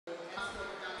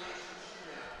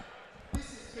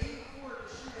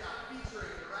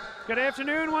Good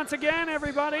afternoon once again,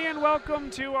 everybody, and welcome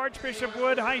to Archbishop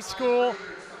Wood High School.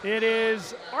 It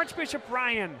is Archbishop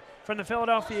Ryan from the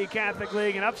Philadelphia Catholic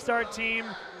League, an upstart team.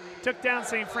 Took down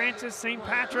St. Francis, St.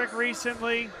 Patrick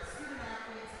recently.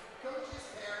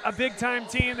 A big-time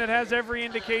team that has every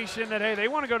indication that, hey, they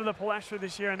want to go to the Palestra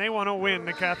this year and they want to win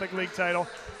the Catholic League title.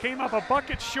 Came up a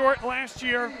bucket short last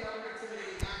year.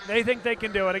 They think they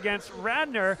can do it against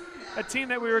Radnor, a team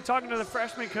that we were talking to the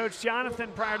freshman coach, Jonathan,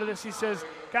 prior to this. He says,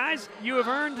 guys, you have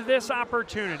earned this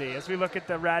opportunity, as we look at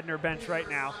the Radnor bench right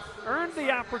now, earned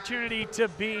the opportunity to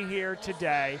be here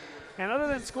today. And other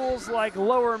than schools like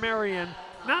Lower Merion,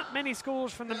 not many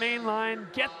schools from the main line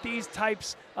get these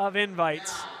types of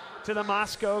invites to the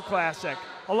Mosco Classic.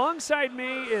 Alongside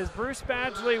me is Bruce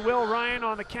Badgley, Will Ryan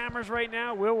on the cameras right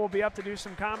now. Will will be up to do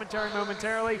some commentary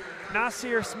momentarily.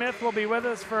 Nasir Smith will be with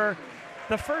us for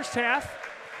the first half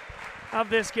of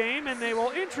this game, and they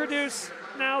will introduce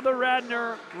now the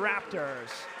Radnor Raptors.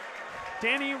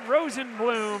 Danny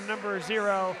Rosenblum, number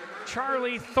 0.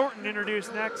 Charlie Thornton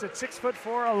introduced next at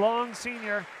 6'4", a long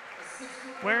senior,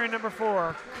 wearing number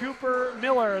 4. Cooper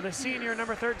Miller, the senior,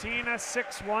 number 13, a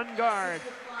 6'1" guard.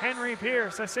 Henry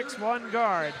Pierce, a 6'1"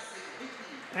 guard.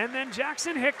 And then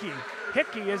Jackson Hickey.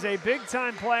 Hickey is a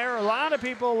big-time player. A lot of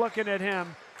people looking at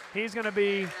him. He's going to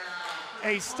be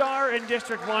a star in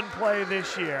District 1 play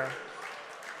this year.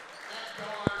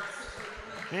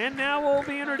 And now we'll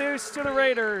be introduced to the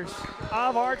Raiders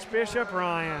of Archbishop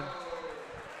Ryan.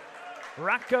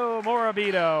 Rocco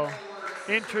Morabito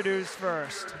introduced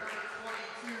first.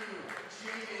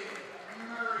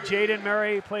 Jaden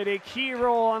Murray played a key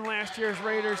role on last year's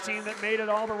Raiders team that made it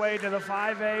all the way to the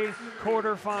 5A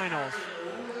quarterfinals.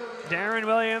 Darren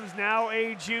Williams, now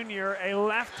a junior, a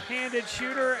left-handed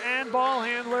shooter and ball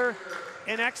handler,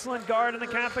 an excellent guard in the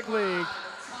Catholic League.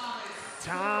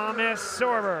 Thomas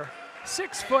Sorber,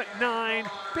 6'9",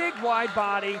 big wide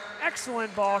body,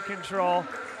 excellent ball control.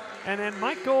 And then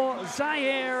Michael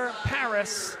Zaire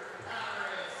Paris.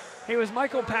 He was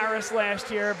Michael Paris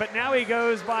last year, but now he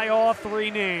goes by all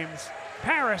 3 names.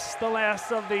 Paris, the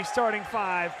last of the starting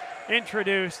 5,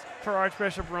 introduced for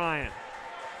Archbishop Ryan.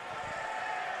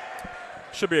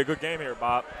 Should be a good game here,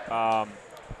 Bob. I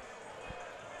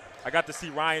got to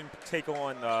see Ryan take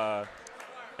on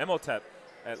Emotep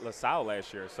at LaSalle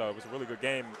last year, so it was a really good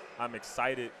game. I'm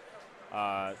excited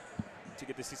to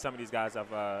get to see some of these guys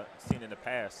I've seen in the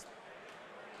past.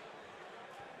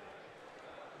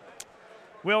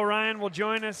 Will Ryan will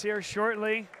join us here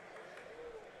shortly.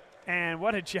 And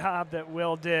what a job that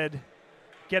Will did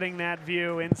getting that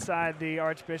view inside the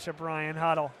Archbishop Ryan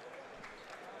huddle.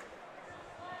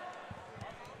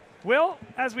 Will,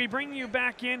 as we bring you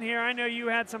back in here, I know you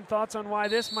had some thoughts on why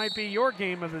this might be your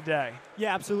game of the day.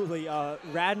 Yeah, absolutely.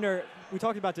 Radnor, we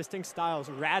talked about distinct styles.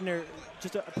 Radnor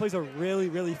just plays a really,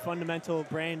 really fundamental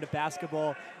brand of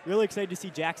basketball. Really excited to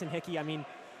see Jackson Hickey. I mean,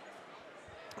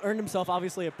 earned himself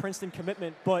obviously a Princeton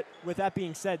commitment, but with that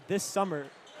being said, this summer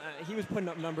he was putting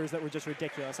up numbers that were just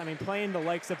ridiculous. I mean, playing the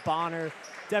likes of Bonner,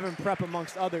 Devin Prep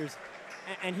amongst others,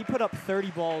 and he put up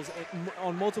 30 balls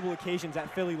on multiple occasions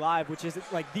at Philly Live, which is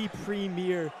like the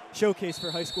premier showcase for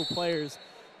high school players.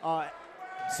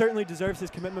 Certainly deserves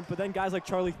his commitment, but then guys like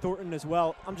Charlie Thornton as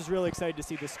well. I'm just really excited to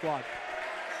see this squad.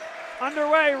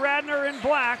 Underway, Radnor in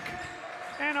black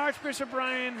and Archbishop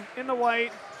Ryan in the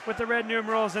white, with the red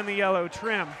numerals and the yellow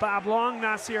trim. Bob Long,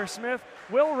 Nasir Smith,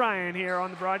 Will Ryan here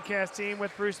on the broadcast team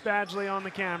with Bruce Badgley on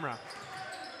the camera.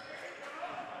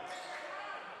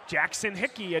 Jackson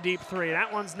Hickey, a deep 3.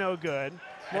 That one's no good.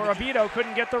 Morabito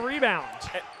couldn't get the rebound.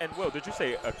 And Will, did you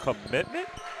say a commitment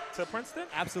to Princeton?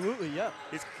 Absolutely, yeah.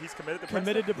 He's committed to Princeton?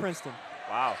 Committed to Princeton.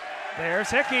 Wow. There's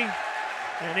Hickey.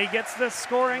 And he gets the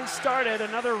scoring started.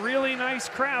 Another really nice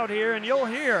crowd here, and you'll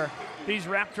hear these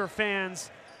Raptor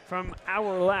fans from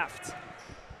our left.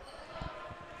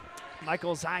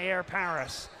 Michael Zaire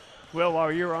Paris. Will,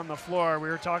 while you were on the floor, we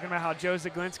were talking about how Joe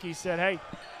Zaglinski said, hey,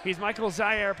 he's Michael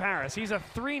Zaire Paris. He's a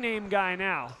 3-name guy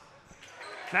now.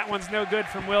 That one's no good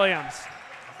from Williams.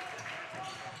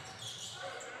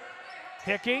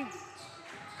 Hickey.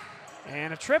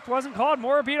 And a trip wasn't called.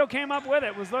 Morabito came up with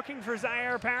it. Was looking for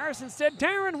Zaire Paris. Instead,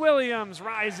 Darren Williams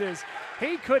rises.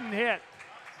 He couldn't hit.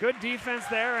 Good defense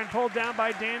there and pulled down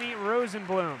by Danny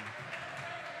Rosenblum.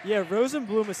 Yeah,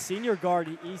 Rosenblum, a senior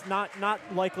guard. He's not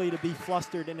likely to be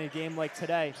flustered in a game like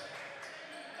today.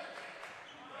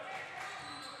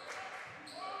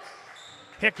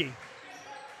 Hickey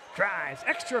drives,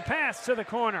 extra pass to the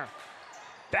corner.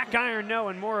 Back iron no,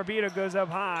 and Morabito goes up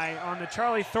high on the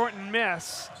Charlie Thornton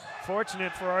miss.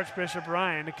 Fortunate for Archbishop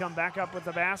Ryan to come back up with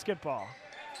the basketball.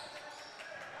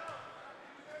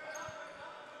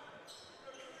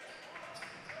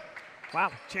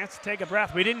 Wow, chance to take a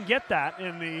breath. We didn't get that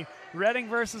in the Reading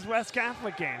versus West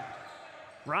Catholic game.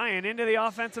 Ryan into the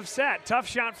offensive set. Tough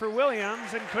shot for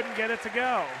Williams and couldn't get it to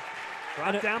go.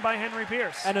 Brought down by Henry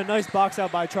Pierce. And a nice box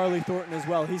out by Charlie Thornton as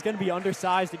well. He's going to be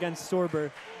undersized against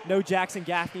Sorber. No Jackson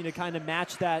Gaffney to kind of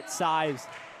match that size.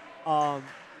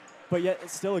 But yet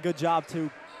it's still a good job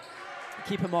to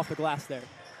keep him off the glass there.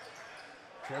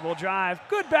 Dribble drive.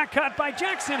 Good back cut by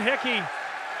Jackson Hickey.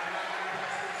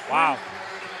 Wow.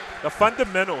 The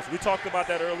fundamentals, we talked about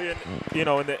that earlier,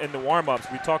 in the warm-ups.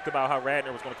 We talked about how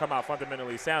Radnor was going to come out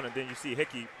fundamentally sound, and then you see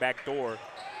Hickey backdoor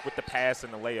with the pass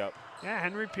and the layup. Yeah,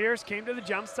 Henry Pierce came to the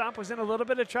jump stop, was in a little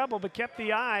bit of trouble, but kept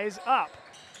the eyes up.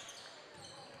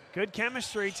 Good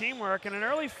chemistry, teamwork, and an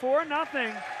early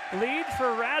 4-0 lead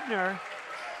for Radnor.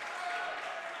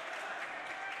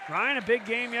 Ryan, a big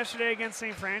game yesterday against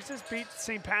St. Francis, beat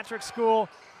St. Patrick's School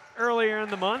earlier in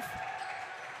the month.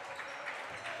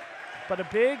 But a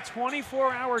big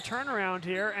 24-hour turnaround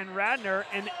here, and Radnor,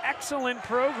 an excellent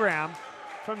program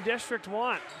from District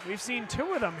 1. We've seen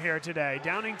 2 of them here today,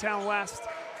 Downingtown West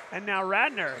and now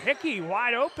Radnor. Hickey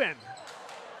wide open.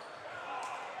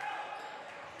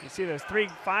 You see those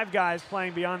 5 guys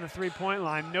playing beyond the three-point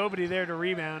line. Nobody there to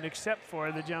rebound except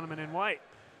for the gentleman in white.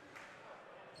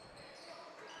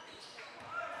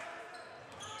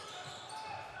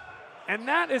 And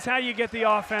that is how you get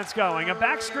the offense going. A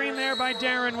back screen there by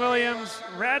Darren Williams.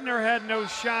 Radnor had no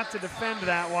shot to defend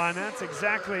that one. That's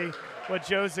exactly what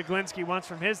Joe Zaglinski wants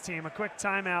from his team. A quick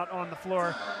timeout on the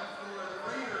floor.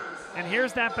 And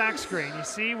here's that back screen. You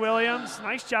see Williams.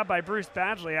 Nice job by Bruce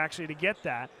Badgley, actually, to get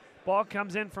that. Ball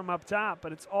comes in from up top,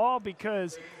 but it's all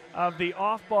because of the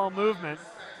off-ball movement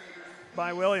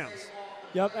by Williams.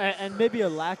 Yep, and maybe a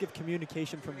lack of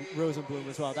communication from Rosenblum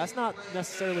as well. That's not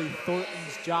necessarily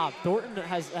Thornton's job. Thornton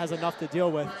has enough to deal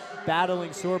with battling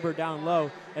Sorber down low.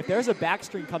 If there's a back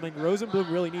screen coming, Rosenblum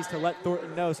really needs to let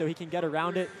Thornton know so he can get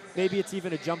around it. Maybe it's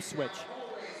even a jump switch.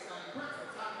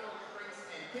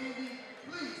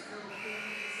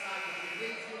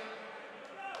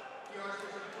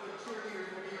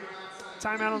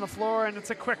 Timeout on the floor, and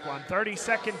it's a quick one,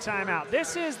 30-second timeout.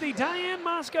 This is the Diane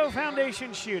Mosco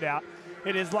Foundation Shootout.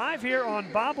 It is live here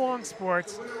on Bob Long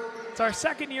Sports. It's our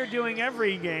second year doing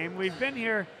every game. We've been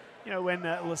here, when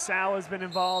LaSalle has been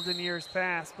involved in years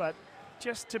past, but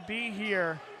just to be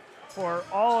here for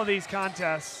all of these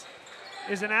contests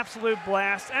is an absolute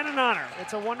blast and an honor.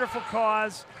 It's a wonderful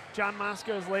cause. John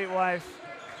Mosco's late wife,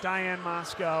 Diane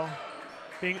Mosco,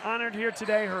 being honored here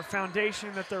today, her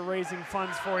foundation that they're raising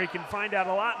funds for. You can find out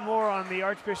a lot more on the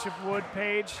Archbishop Wood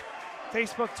page,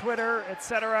 Facebook, Twitter,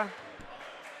 etc.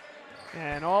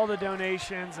 And all the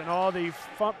donations and all the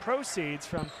proceeds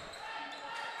from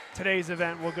today's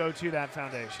event will go to that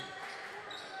foundation.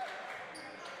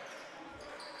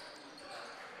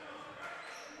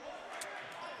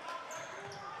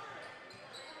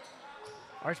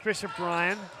 Archbishop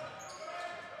Ryan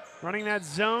running that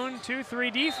zone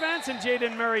 2-3 defense, and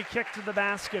Jaden Murray kicked to the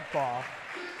basketball.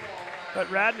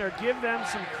 But Radnor, give them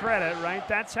some credit, right?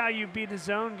 That's how you beat the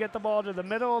zone, get the ball to the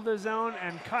middle of the zone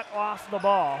and cut off the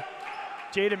ball.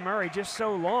 Jaden Murray just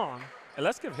so long. And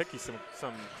let's give Hickey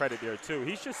some credit there too.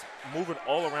 He's just moving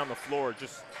all around the floor,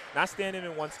 just not standing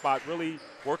in one spot, really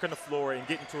working the floor and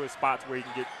getting to his spots where he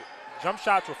can get jump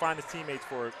shots or find his teammates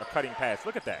for a cutting pass.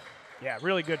 Look at that. Yeah,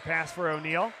 really good pass for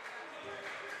O'Neal.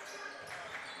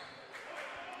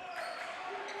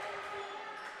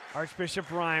 Archbishop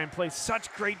Ryan plays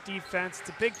such great defense. It's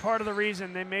a big part of the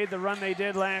reason they made the run they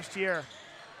did last year.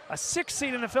 A 6th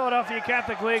seed in the Philadelphia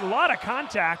Catholic League, a lot of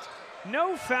contact.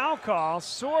 No foul call.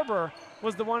 Sorber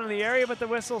was the one in the area, but the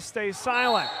whistle stays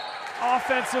silent.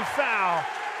 Offensive foul.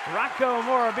 Rocco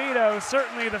Morabito,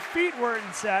 certainly the feet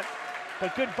weren't set,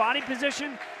 but good body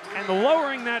position, and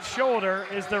lowering that shoulder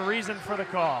is the reason for the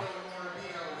call.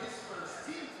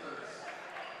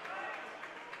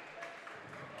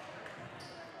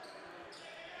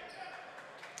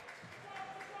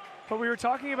 But we were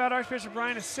talking about Archbishop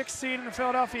Ryan, a 6th seed in the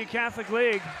Philadelphia Catholic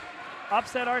League.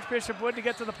 Upset Archbishop Wood to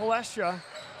get to the Palestra.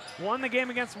 Won the game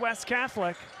against West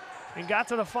Catholic and got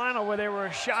to the final where they were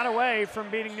a shot away from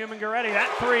beating Newman Goretti. That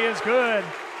 3 is good.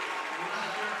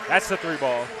 That's the 3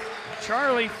 ball.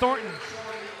 Charlie Thornton.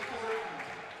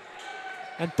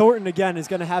 And Thornton, again, is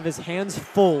going to have his hands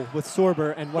full with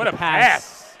Sorber, and what a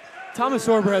pass. Thomas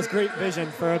Sorber has great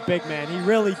vision for a big man. He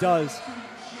really does.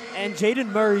 And Jaden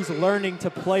Murray's learning to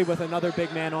play with another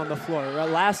big man on the floor.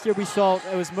 Last year we saw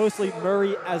it was mostly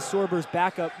Murray as Sorber's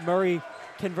backup. Murray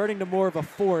converting to more of a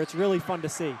 4. It's really fun to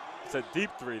see. It's a deep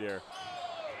 3 there.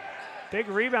 Big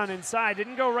rebound inside.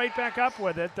 Didn't go right back up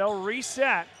with it. They'll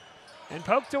reset. And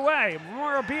poked away.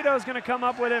 Morabito's going to come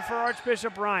up with it for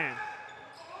Archbishop Ryan.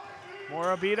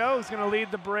 Morabito is going to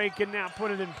lead the break and now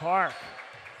put it in park.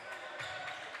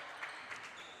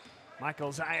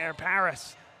 Michael Zaire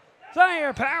Paris.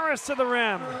 Zaire Paris to the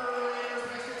rim.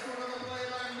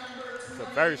 It's a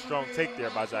very strong take there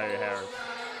by Zaire Harris.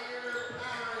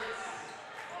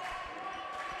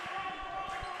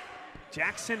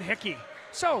 Jackson Hickey,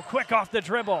 so quick off the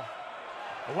dribble.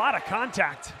 A lot of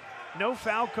contact, no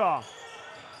foul call.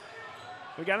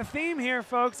 We got a theme here,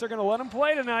 folks. They're gonna let him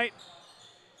play tonight.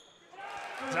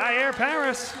 Zaire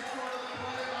Paris.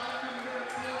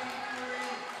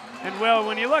 And Will,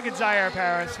 when you look at Zaire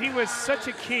Paris, he was such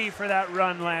a key for that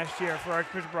run last year for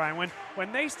Archbishop Ryan.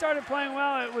 When they started playing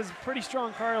well, it was a pretty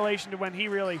strong correlation to when he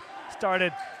really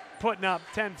started putting up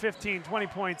 10, 15, 20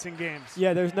 points in games.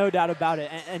 Yeah, there's no doubt about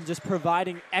it, and just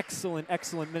providing excellent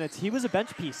minutes. He was a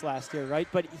bench piece last year, right?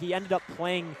 But he ended up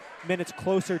playing minutes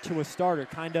closer to a starter.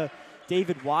 Kind of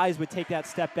David Wise would take that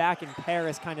step back, and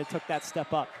Paris kind of took that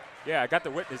step up. Yeah, I got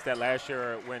to witness that last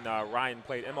year when Ryan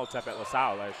played Imhotep at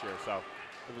LaSalle last year, so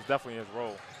it was definitely his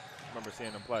role. I remember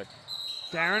seeing him play.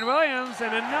 Darren Williams,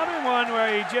 and another one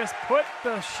where he just put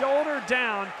the shoulder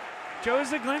down. Joe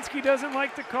Zaglinski doesn't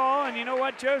like the call, and you know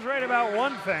what? Joe's right about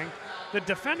one thing. The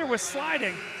defender was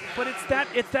sliding, but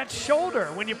it's that shoulder.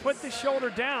 When you put the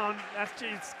shoulder down, that's the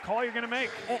call you're going to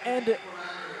make. And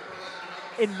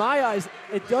in my eyes,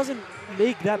 it doesn't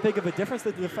make that big of a difference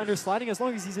that the defender's sliding as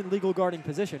long as he's in legal guarding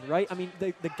position, right? I mean,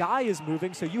 the guy is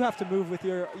moving, so you have to move with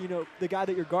your, the guy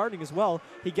that you're guarding as well.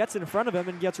 He gets in front of him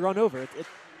and gets run over.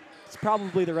 It's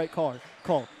probably the right call.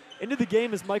 Into the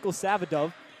game is Michael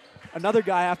Savadov. Another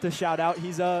guy I have to shout out.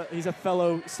 He's a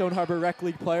fellow Stone Harbor Rec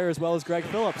League player as well as Greg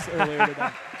Phillips earlier today.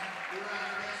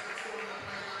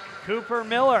 Cooper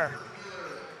Miller.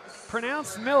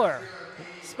 Pronounced Miller.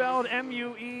 Spelled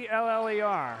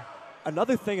M-U-E-L-L-E-R.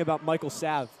 Another thing about Michael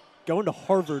Sav, going to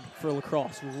Harvard for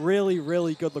lacrosse. Really,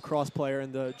 really good lacrosse player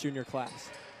in the junior class.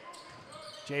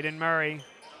 Jaden Murray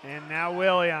and now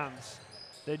Williams.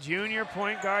 The junior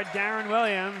point guard, Darren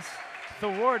Williams,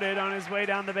 thwarted on his way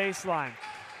down the baseline.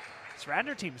 This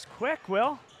Radnor team's quick,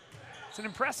 Will. It's an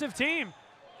impressive team.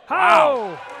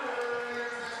 Wow.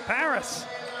 Oh! Paris.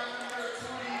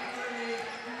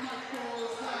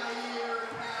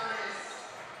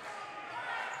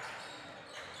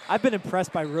 I've been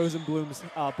impressed by Rosenblum's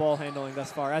ball handling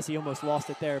thus far, as he almost lost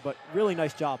it there, but really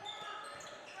nice job.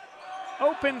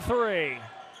 Open three.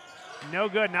 No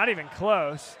good, not even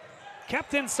close.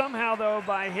 Kept in somehow, though,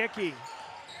 by Hickey.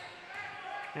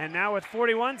 And now with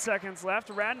 41 seconds left,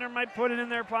 Radnor might put it in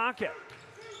their pocket.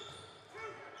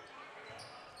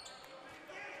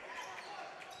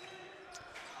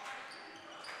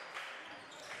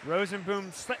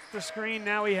 Rosenblum slipped the screen,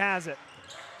 now he has it.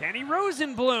 Danny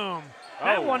Rosenblum.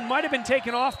 That one might have been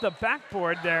taken off the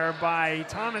backboard there by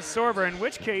Thomas Sorber, in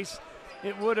which case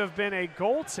it would have been a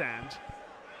goaltend.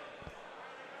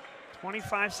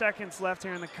 25 seconds left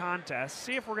here in the contest.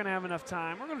 See if we're going to have enough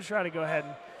time. We're going to try to go ahead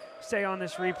and stay on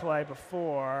this replay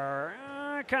before.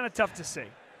 Kind of tough to see.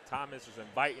 Thomas is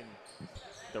inviting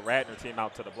the Radnor team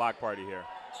out to the block party here.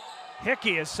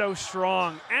 Hickey is so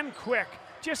strong and quick.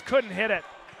 Just couldn't hit it.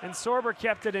 And Sorber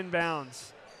kept it in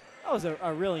bounds. That was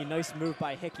a really nice move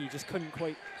by Hickey. Just couldn't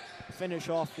quite finish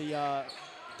off the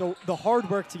hard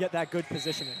work to get that good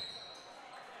positioning.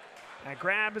 That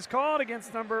grab is called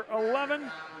against number 11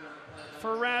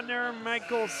 for Radnor,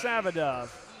 Michael Savadov.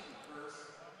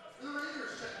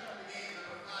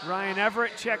 Ryan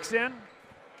Everett checks in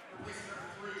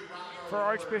for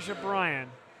Archbishop Ryan,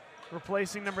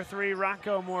 replacing number 3,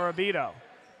 Rocco Morabito.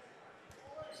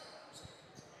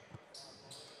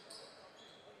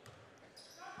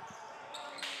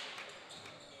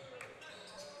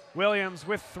 Williams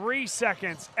with 3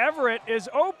 seconds. Everett is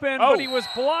open, but he was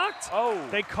blocked.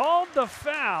 They called the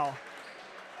foul.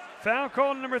 Foul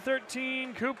called number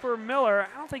 13, Cooper Miller.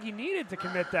 I don't think he needed to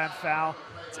commit that foul.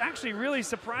 It's actually really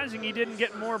surprising he didn't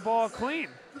get more ball clean.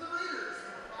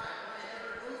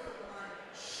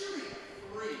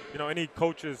 You know, any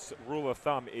coach's rule of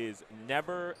thumb is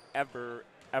never, ever,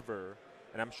 ever,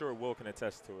 and I'm sure Will can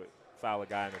attest to it, foul a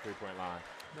guy on the three-point line.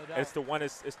 No doubt. It's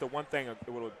the one thing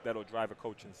that'll drive a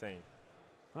coach insane.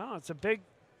 Well, it's a big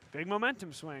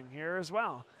momentum swing here as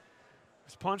well.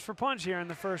 It's punch for punch here in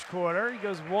the first quarter. He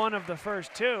goes one of the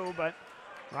first 2, but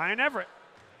Ryan Everett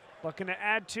looking to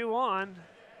add 2 on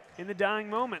in the dying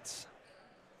moments.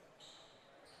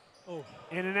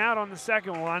 In and out on the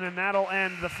second one, and that'll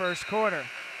end the first quarter.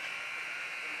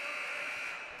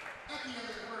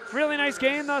 Really nice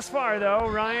game thus far, though.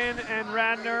 Ryan and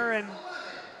Radnor, and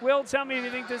Will, tell me if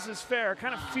you think this is fair,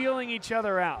 kind of feeling each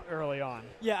other out early on.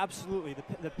 Yeah, absolutely.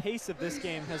 The pace of this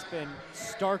game has been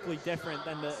starkly different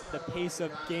than the pace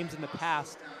of games in the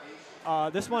past.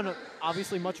 This one,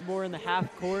 obviously, much more in the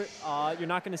half court. You're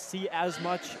not going to see as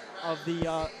much of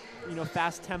the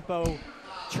fast tempo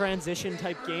transition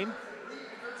type game.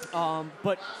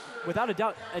 But without a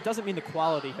doubt, it doesn't mean the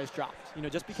quality has dropped.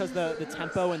 Just because the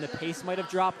tempo and the pace might have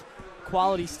dropped,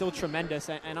 quality's still tremendous,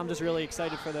 and I'm just really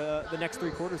excited for the next 3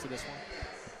 quarters of this one.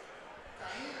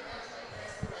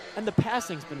 And the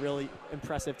passing's been really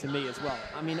impressive to me as well.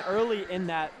 I mean, early in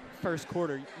that first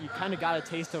quarter, you kind of got a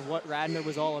taste of what Radnor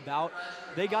was all about.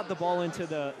 They got the ball into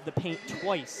the paint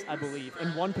twice, I believe,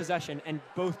 in one possession, and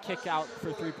both kick out for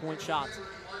 3-point shots.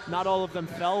 Not all of them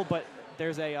fell, but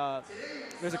there's a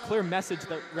clear message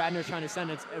that Radnor's trying to send.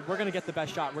 We're going to get the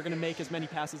best shot. We're going to make as many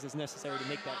passes as necessary to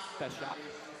make that best shot.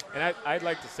 And I'd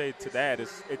like to say to that,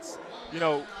 it's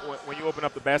when you open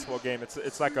up the basketball game,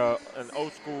 it's like an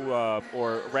old school,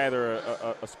 or rather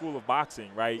a school of boxing,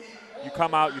 right? You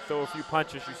come out, you throw a few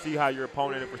punches, you see how your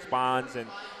opponent responds, and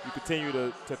you continue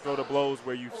to throw the blows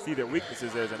where you see their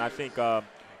weaknesses is. And I think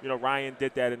Ryan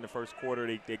did that in the first quarter.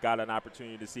 They got an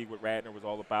opportunity to see what Radnor was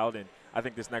all about, and I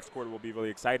think this next quarter will be really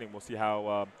exciting. We'll see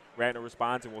how Radnor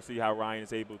responds, and we'll see how Ryan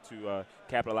is able to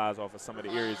capitalize off of some of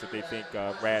the areas that they think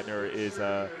Radnor is,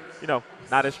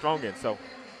 not as strong in. So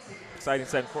exciting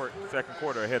second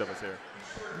quarter ahead of us here.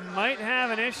 Might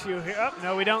have an issue here. Oh,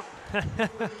 no, we don't.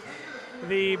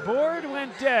 The board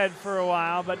went dead for a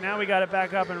while, but now we got it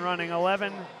back up and running.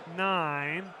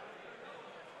 11-9.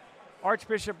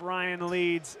 Archbishop Ryan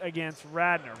leads against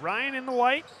Radnor. Ryan in the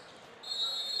white,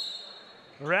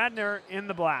 Radnor in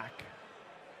the black.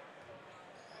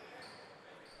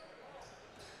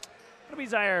 It'll be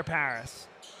Zaire Paris.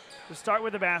 We'll start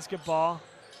with the basketball.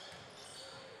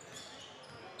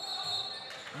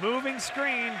 Moving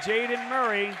screen, Jaden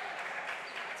Murray.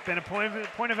 It's been a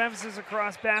point of emphasis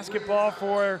across basketball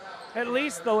for at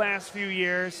least the last few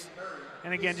years.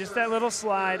 And again, just that little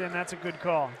slide, and that's a good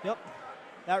call. Yep.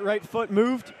 That right foot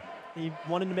moved. He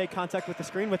wanted to make contact with the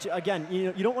screen, which, again,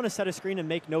 you don't want to set a screen and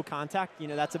make no contact.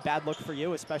 That's a bad look for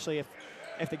you, especially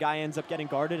if the guy ends up getting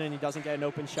guarded and he doesn't get an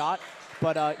open shot.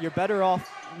 But you're better off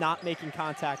not making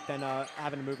contact than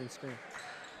having a moving screen.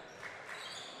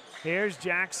 Here's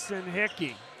Jackson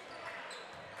Hickey.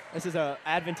 This is an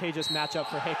advantageous matchup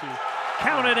for Hickey.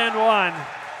 Counted and one.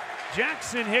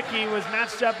 Jackson Hickey was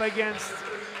matched up against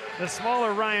the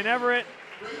smaller Ryan Everett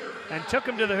and took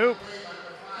him to the hoop.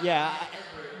 Yeah,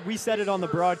 we said it on the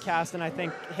broadcast, and I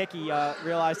think Hickey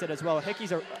realized it as well.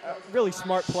 Hickey's a really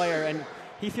smart player, and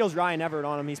he feels Ryan Everett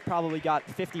on him. He's probably got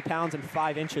 50 pounds and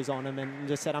 5 inches on him, and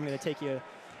just said, I'm going to take you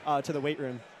to the weight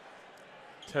room.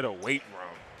 To the weight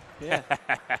room. Yeah.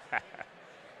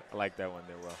 I like that one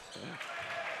there, Will.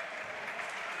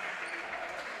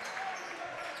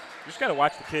 You just got to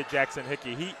watch the kid, Jackson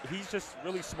Hickey. He's just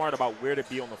really smart about where to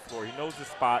be on the floor. He knows the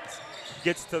spots,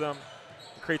 gets to them,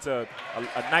 creates a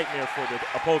nightmare for the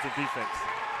opposing defense.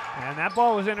 And that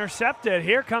ball was intercepted.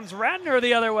 Here comes Radnor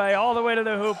the other way, all the way to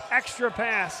the hoop. Extra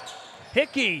pass.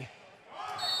 Hickey.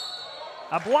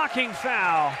 A blocking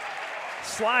foul.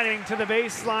 Sliding to the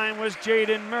baseline was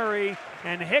Jaden Murray.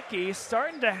 And Hickey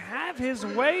starting to have his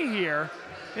way here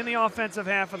in the offensive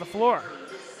half of the floor.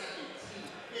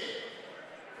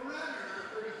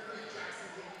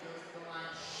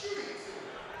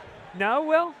 No,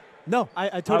 Will? No,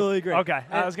 I totally agree. Okay,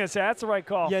 I was going to say, that's the right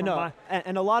call. Yeah, no,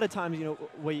 and a lot of times,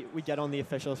 we get on the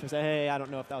officials and say, hey, I don't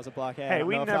know if that was a block. Hey, I don't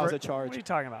know if that was a charge. What are you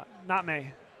talking about? Not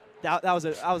me. That was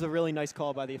a really nice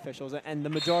call by the officials, and the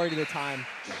majority of the time,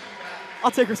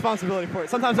 I'll take responsibility for it.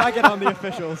 Sometimes I get on the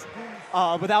officials,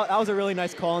 but that was a really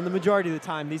nice call, and the majority of the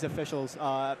time, these officials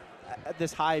at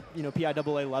this high,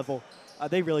 PIAA level,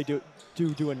 they really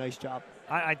do a nice job.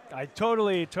 I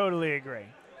totally agree.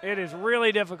 It is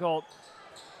really difficult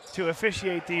to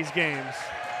officiate these games.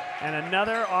 And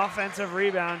another offensive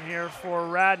rebound here for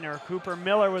Radnor. Cooper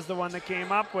Miller was the one that came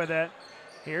up with it.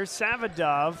 Here's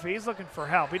Savadov. He's looking for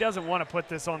help. He doesn't want to put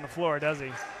this on the floor, does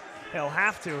he? He'll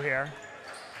have to here.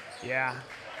 Yeah.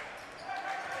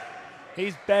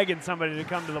 He's begging somebody to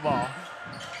come to the ball.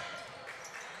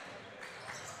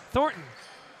 Thornton.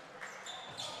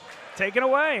 Taken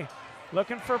away.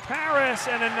 Looking for Paris,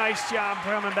 and a nice job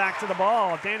coming back to the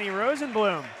ball. Danny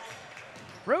Rosenblum.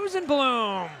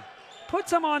 Rosenblum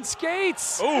puts him on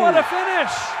skates. Ooh. What a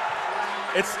finish.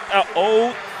 It's an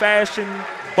old-fashioned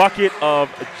bucket of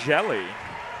jelly.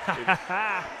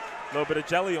 A little bit of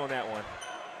jelly on that one.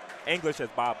 English, as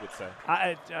Bob would say.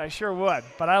 I sure would,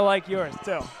 but I like yours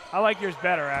too. I like yours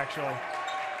better, actually.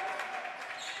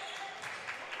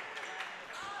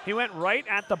 He went right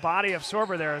at the body of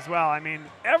Sorber there as well. I mean,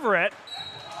 Everett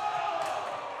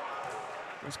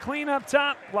was clean up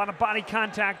top, a lot of body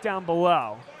contact down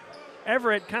below.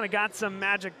 Everett kind of got some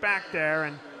magic back there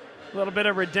and a little bit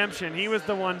of redemption. He was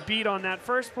the one beat on that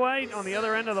first play on the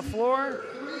other end of the floor.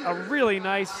 A really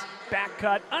nice back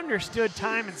cut, understood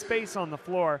time and space on the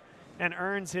floor, and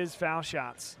earns his foul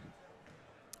shots.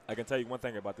 I can tell you one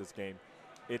thing about this game.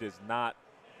 It is not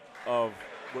of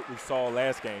what we saw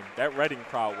last game. That Reading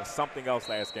crowd was something else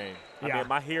last game. I mean,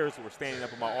 my hairs were standing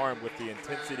up on my arm with the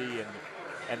intensity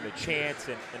and the chants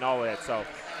and all of that. So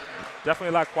definitely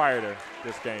a lot quieter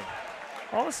this game.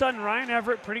 All of a sudden, Ryan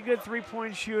Everett, pretty good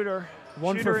three-point shooter.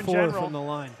 1 shooter for in 4 general. from the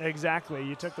line. Exactly.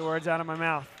 You took the words out of my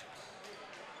mouth.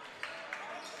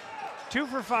 2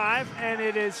 for 5, and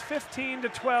it is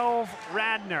 15-12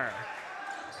 Radnor.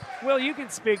 Will, you can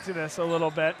speak to this a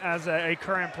little bit as a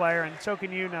current player, and so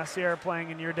can you, Nasir, playing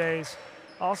in your days.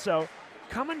 Also,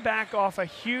 coming back off a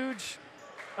huge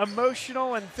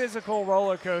emotional and physical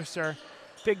roller coaster,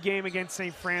 big game against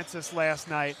St. Francis last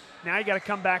night. Now you got to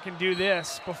come back and do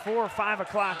this before 5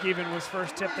 o'clock even was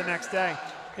first tip the next day.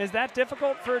 Is that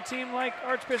difficult for a team like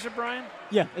Archbishop, Brian?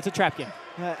 Yeah, it's a trap game.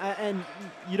 And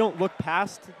you don't look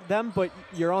past them, but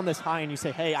you're on this high and you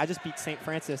say, hey, I just beat St.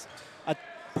 Francis, a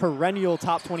perennial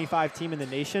top 25 team in the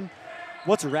nation.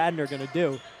 What's Radnor going to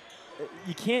do?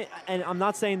 You can't, and I'm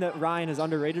not saying that Ryan is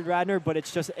underrated Radnor, but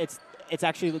it's just, it's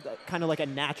actually kind of like a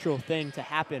natural thing to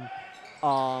happen,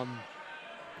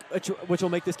 which will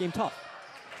make this game tough.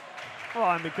 Well,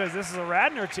 and because this is a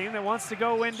Radnor team that wants to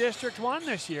go win District 1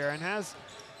 this year and has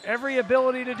every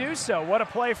ability to do so. What a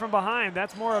play from behind.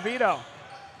 That's Morabito.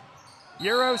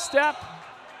 Euro step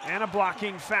and a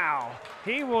blocking foul.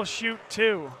 He will shoot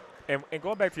 2. And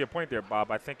going back to your point there,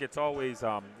 Bob, I think it's always,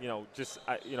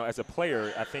 as a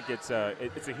player, I think it's a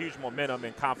huge momentum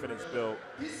and confidence build.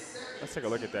 Let's take a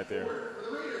look at that there.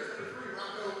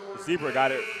 Zebra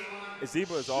got it.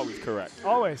 Zebra is always correct.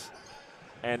 Always.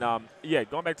 And,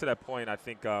 going back to that point, I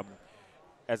think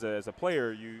as a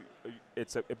player,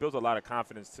 it builds a lot of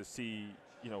confidence to see,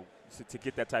 to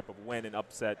get that type of win and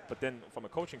upset. But then from a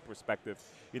coaching perspective,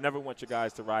 you never want your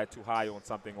guys to ride too high on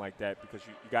something like that because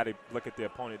you got to look at the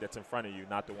opponent that's in front of you,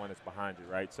 not the one that's behind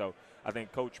you, right? So I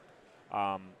think Coach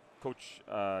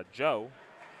Joe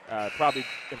probably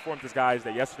informed his guys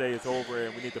that yesterday is over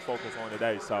and we need to focus on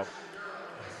today. So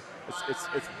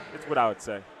it's what I would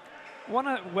say. Want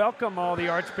to welcome all the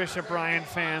Archbishop Ryan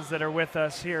fans that are with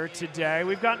us here today.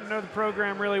 We've gotten to know the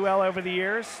program really well over the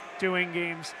years, doing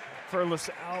games for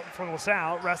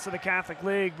LaSalle, rest of the Catholic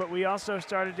League, but we also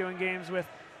started doing games with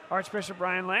Archbishop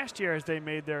Ryan last year as they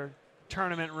made their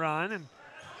tournament run. And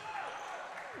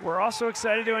we're also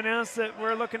excited to announce that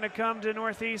we're looking to come to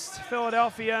Northeast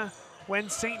Philadelphia when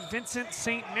St. Vincent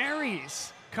St.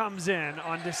 Mary's comes in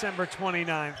on December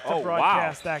 29th to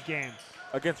broadcast that game.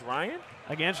 Against Ryan?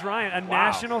 Against Ryan. A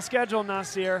national schedule,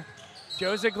 Nasir.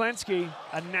 Joe Zaglinski,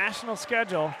 a national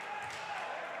schedule.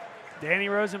 Danny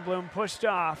Rosenblum pushed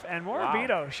off, and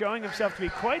Morabito showing himself to be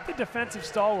quite the defensive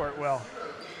stalwart, Will.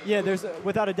 Yeah, there's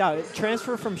without a doubt.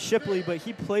 Transfer from Shipley, but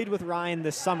he played with Ryan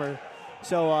this summer.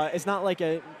 So it's not like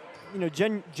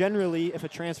generally if a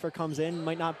transfer comes in,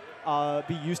 might not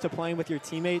be used to playing with your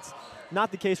teammates. Not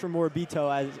the case for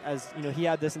Morabito, as he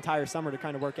had this entire summer to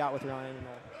kind of work out with Ryan and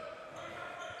all.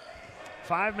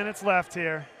 5 minutes left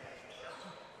here.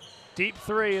 Deep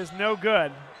three is no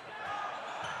good.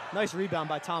 Nice rebound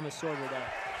by Thomas Sorber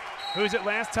there. Who's it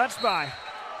last touched by?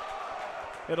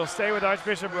 It'll stay with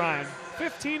Archbishop Ryan.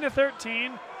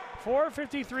 15-13,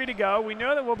 4:53 to go. We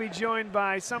know that we'll be joined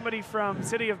by somebody from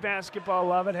City of Basketball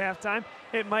Love at halftime.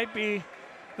 It might be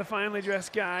the finely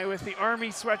dressed guy with the Army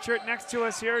sweatshirt next to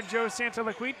us here, Joe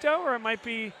Santalaquito, or it might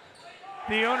be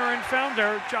the owner and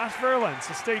founder, Josh Verlin,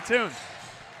 so stay tuned.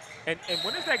 And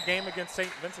when is that game against St.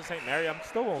 Vincent St. Mary? I'm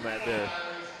still on that there.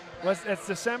 It's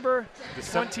December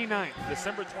 29th.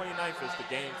 December 29th is the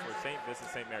game for St. Vincent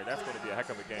St. Mary. That's going to be a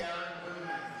heck of a game.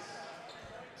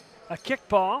 A kick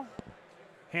ball.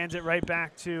 Hands it right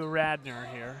back to Radnor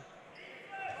here.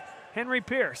 Henry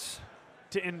Pierce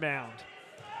to inbound.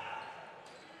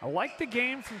 I like the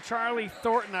game from Charlie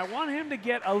Thornton. I want him to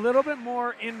get a little bit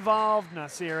more involved,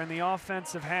 Nasir, in the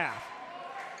offensive half.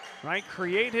 Right,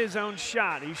 create his own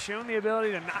shot. He's shown the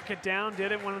ability to knock it down,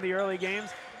 did it one of the early games.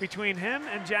 Between him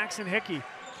and Jackson Hickey,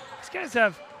 these guys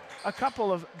have a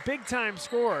couple of big-time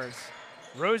scorers.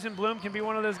 Rosenblum can be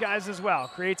one of those guys as well.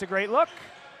 Creates a great look.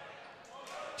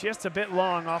 Just a bit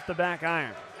long off the back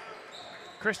iron.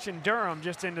 Christian Durham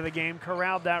just into the game,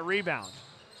 corralled that rebound.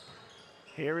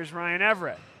 Here is Ryan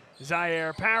Everett.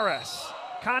 Zaire Paris.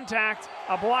 Contact,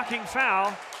 a blocking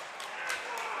foul.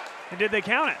 And did they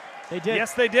count it? They did.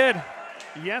 Yes, they did.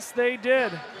 Yes, they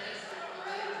did.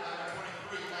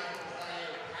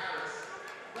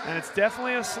 And it's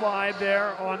definitely a slide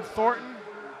there on Thornton.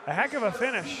 A heck of a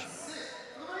finish.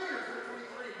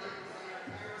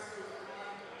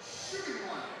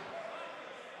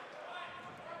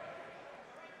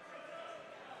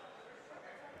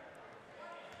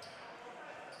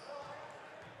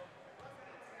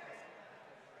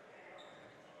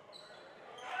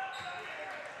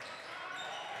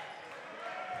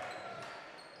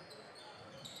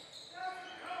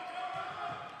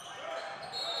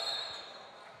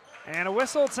 And a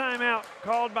whistle timeout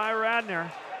called by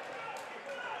Radnor.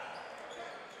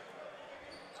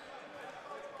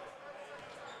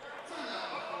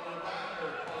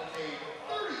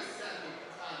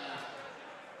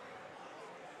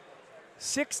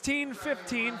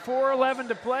 (16:15), 4:11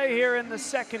 to play here in the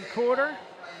second quarter.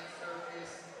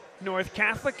 North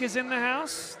Catholic is in the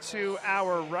house to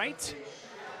our right.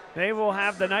 They will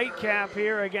have the nightcap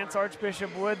here against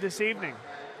Archbishop Wood this evening.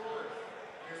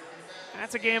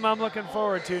 That's a game I'm looking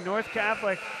forward to. North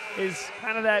Catholic is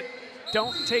kind of that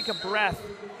don't take a breath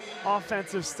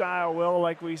offensive style, Will,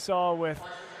 like we saw with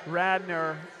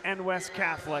Radnor and West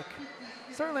Catholic.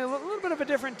 Certainly a little bit of a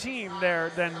different team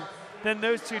there than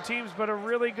those two teams, but a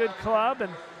really good club.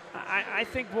 And I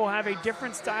think we'll have a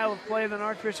different style of play than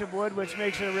Archbishop Wood, which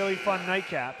makes it a really fun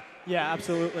nightcap. Yeah,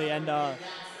 absolutely. And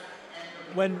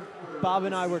when Bob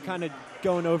and I were kind of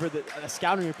going over the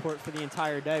scouting report for the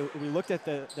entire day, we looked at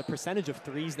the percentage of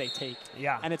threes they take.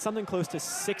 Yeah. And it's something close to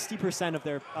 60% of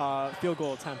their field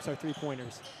goal attempts are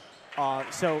three-pointers.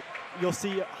 So you'll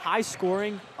see high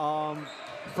scoring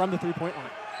from the three-point line.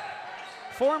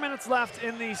 4 minutes left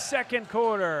in the second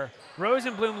quarter.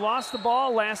 Rosenblum lost the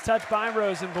ball. Last touch by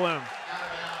Rosenblum.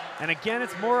 And again,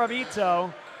 it's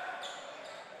Morabito.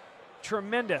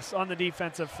 Tremendous on the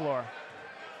defensive floor.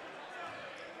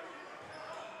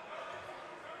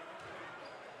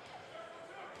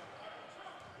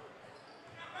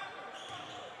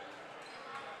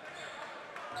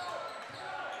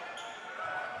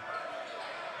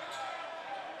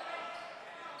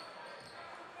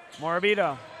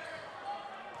 Morabito.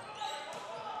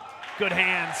 Good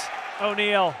hands.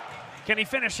 O'Neal. Can he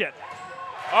finish it?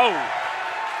 Oh.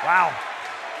 Wow.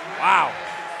 Wow.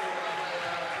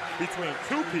 Between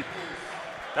two people.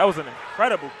 That was an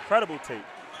incredible tape.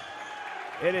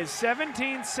 It is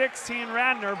 17-16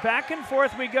 Radnor. Back and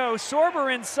forth we go.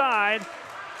 Sorber inside.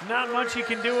 Not much you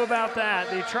can do about that.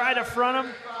 They try to front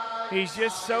him. He's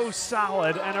just so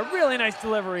solid, and a really nice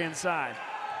delivery inside.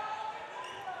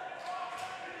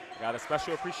 Got a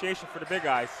special appreciation for the big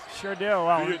guys. Sure do.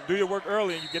 Well, do your work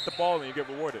early and you get the ball and you get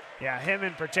rewarded. Yeah, him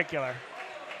in particular.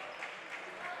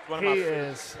 One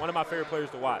of my favorite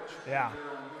players to watch. Yeah.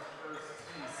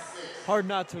 Hard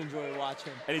not to enjoy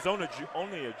watching. And he's only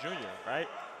a junior, right?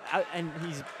 And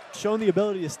he's shown the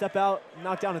ability to step out,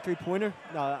 knock down a three-pointer.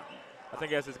 I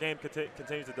think as his game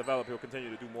continues to develop, he'll continue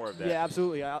to do more of that. Yeah,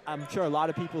 absolutely. I'm sure a lot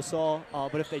of people saw,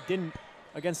 but if they didn't,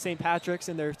 against St. Patrick's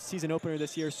in their season opener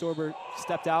this year, Sorber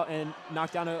stepped out and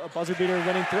knocked down a buzzer beater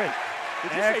winning three.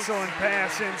 Excellent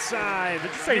pass inside.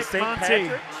 Did you say St.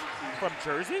 Patrick's from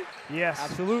Jersey? Yes.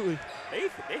 Absolutely. They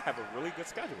have a really good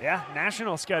schedule. Yeah,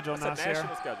 national schedule. That's a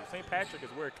national schedule. St. Patrick is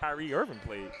where Kyrie Irving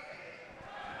played.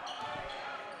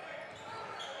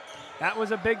 That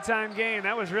was a big-time game.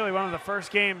 That was really one of the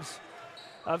first games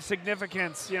of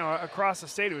significance, across the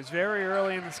state. It was very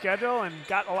early in the schedule and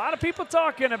got a lot of people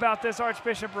talking about this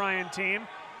Archbishop Ryan team.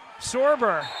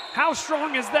 Sorber, how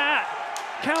strong is that?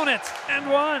 Count it, and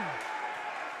one.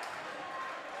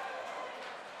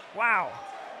 Wow.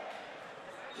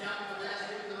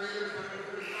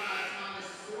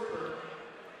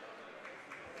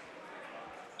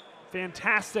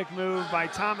 Fantastic move by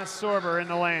Thomas Sorber in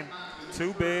the lane.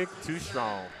 Too big, too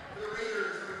strong.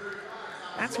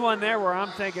 That's one there where I'm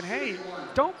thinking, hey,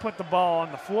 don't put the ball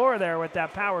on the floor there with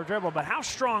that power dribble, but how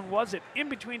strong was it in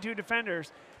between two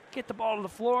defenders? Get the ball to the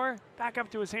floor, back up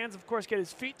to his hands, of course, get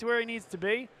his feet to where he needs to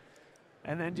be,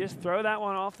 and then just throw that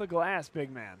one off the glass,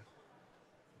 big man.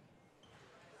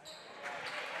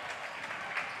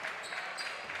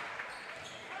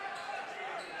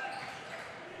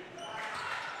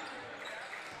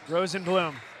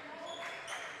 Rosenblum.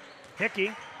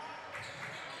 Hickey.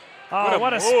 Oh,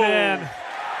 what a spin.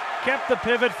 Kept the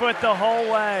pivot foot the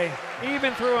whole way,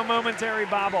 even through a momentary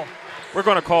bobble. We're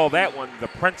going to call that one the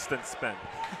Princeton spin.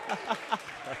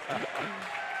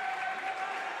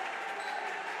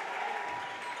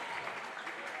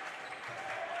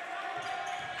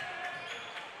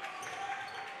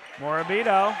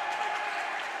 Morabito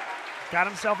got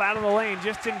himself out of the lane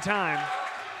just in time.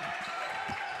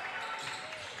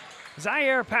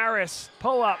 Zaire Paris,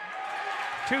 pull up.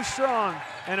 Too strong.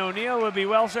 And O'Neal would be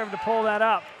well served to pull that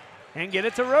up and get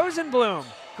it to Rosenblum.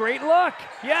 Great look.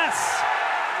 Yes.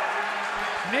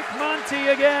 Nick Monty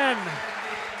again.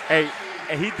 Hey,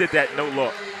 and he did that no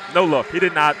look. No look. He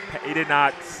did not,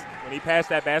 when he passed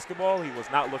that basketball, he was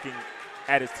not looking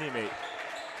at his teammate.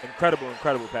 Incredible,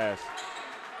 incredible pass.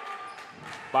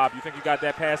 Bob, you think you got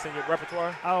that pass in your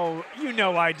repertoire? Oh, you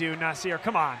know I do, Nasir.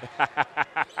 Come on.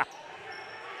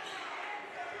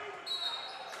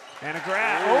 And a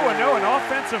grab. Oh, no, an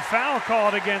offensive foul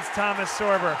called against Thomas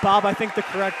Sorber. Bob, I think the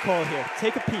correct call here.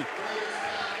 Take a peek.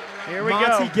 Here we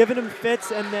Monty go. giving him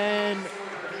fits and then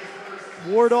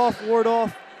ward off.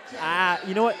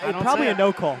 You know what? Probably a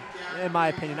no call, in my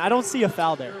opinion. I don't see a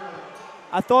foul there.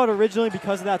 I thought originally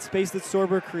because of that space that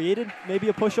Sorber created, maybe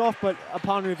a push off, but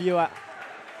upon review, I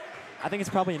think it's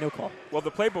probably a no call. Well,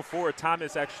 the play before,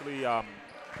 Thomas actually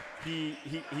he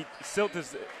silted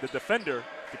the defender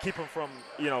to keep him from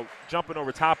jumping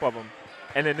over top of him,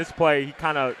 and in this play he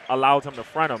kind of allowed him to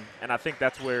front him, and I think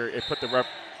that's where it put the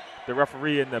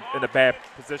referee in the bad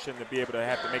position to be able to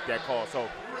have to make that call. So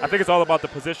I think it's all about the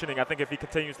positioning. I think if he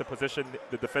continues to position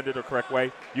the defender the correct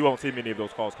way, you won't see many of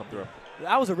those calls come through.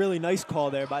 That was a really nice call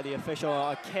there by the official.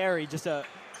 A carry, just a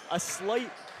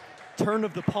slight turn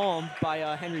of the palm by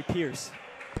Henry Pierce.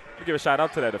 Let me give a shout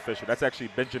out to that official. That's actually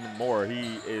Benjamin Moore.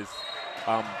 He is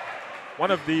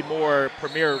one of the more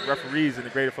premier referees in the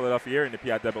greater Philadelphia area in the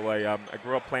PIAA. I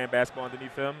grew up playing basketball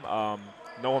underneath him.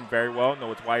 Know him very well,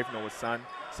 know his wife, know his son.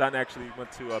 Son actually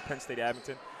went to Penn State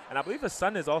Abington. And I believe his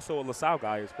son is also a LaSalle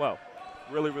guy as well.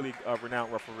 Really, really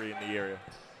renowned referee in the area.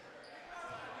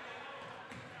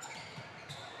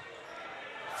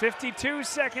 52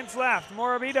 seconds left.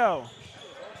 Morabito.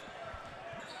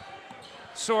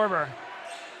 Sorber.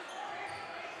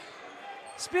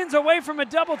 Spins away from a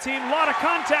double team. Lot of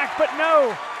contact, but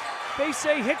no. They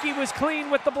say Hickey was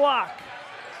clean with the block.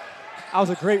 That was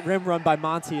a great rim run by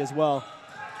Monty as well.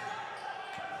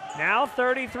 Now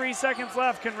 33 seconds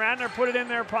left. Can Radnor put it in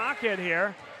their pocket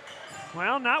here?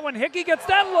 Well, not when Hickey gets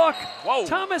that look. Whoa.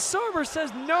 Thomas Sorber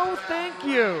says no thank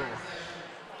you.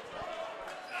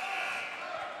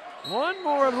 One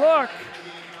more look.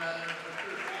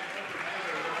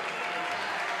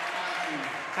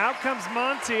 Out comes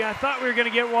Monty. I thought we were going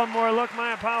to get one more look.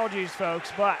 My apologies,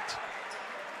 folks, but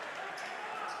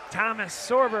Thomas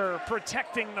Sorber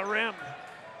protecting the rim.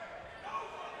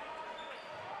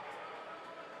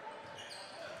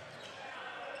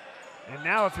 And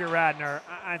now if you're Radnor,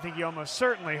 I think you almost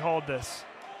certainly hold this.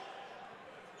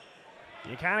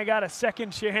 You kind of got a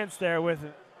second chance there with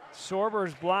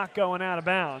Sorber's block going out of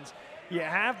bounds. You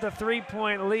have the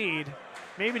three-point lead.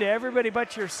 Maybe to everybody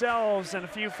but yourselves and a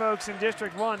few folks in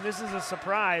District 1, this is a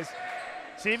surprise.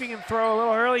 See if you can throw a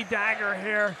little early dagger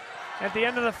here at the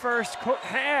end of the first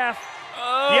half.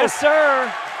 Oh. Yes,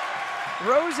 sir.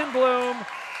 Rosenblum.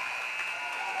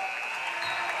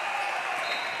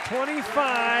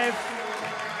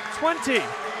 25-20.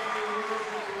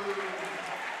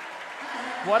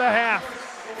 What a half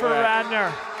for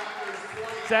Radnor.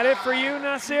 Is that it for you,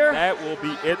 Nasir? That will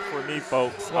be it for me,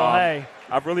 folks. Well, hey.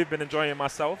 I've really been enjoying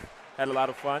myself. Had a lot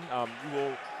of fun. You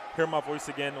will hear my voice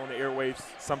again on the airwaves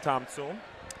sometime soon.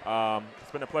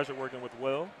 It's been a pleasure working with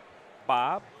Will,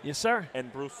 Bob. Yes, sir.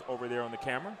 And Bruce over there on the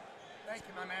camera. Thank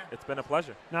you, my man. It's been a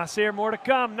pleasure. Nasir, more to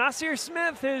come. Nasir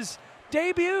Smith, his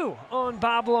debut on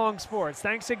Bob Long Sports.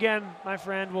 Thanks again, my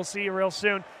friend. We'll see you real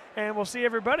soon. And we'll see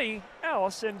everybody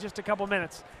else in just a couple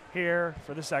minutes here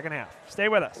for the second half. Stay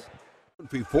with us.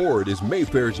 Dunphy Ford is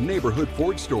Mayfair's neighborhood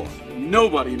Ford store.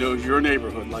 Nobody knows your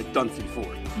neighborhood like Dunphy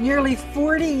Ford. Nearly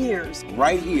 40 years.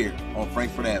 Right here on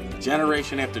Frankfurt Avenue.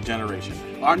 Generation after generation.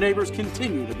 Our neighbors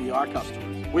continue to be our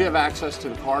customers. We have access to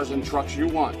the cars and trucks you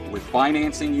want with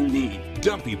financing you need.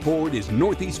 Dunphy Ford is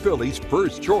Northeast Philly's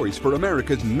first choice for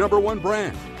America's #1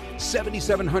 brand.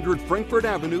 7700 Frankfurt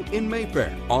Avenue in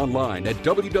Mayfair. Online at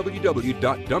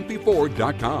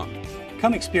www.dunphyford.com.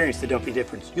 Come experience the Dunphy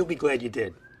difference. You'll be glad you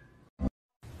did.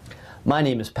 My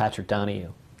name is Patrick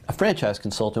Donahue, a franchise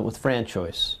consultant with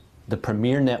FranChoice, the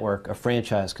premier network of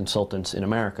franchise consultants in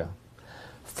America.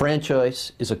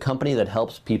 FranChoice is a company that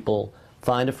helps people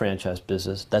find a franchise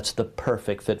business that's the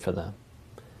perfect fit for them.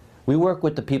 We work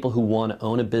with the people who want to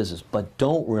own a business but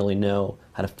don't really know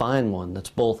how to find one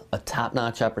that's both a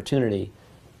top-notch opportunity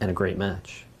and a great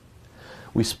match.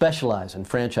 We specialize in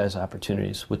franchise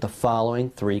opportunities with the following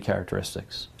 3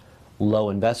 characteristics: low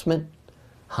investment,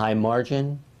 high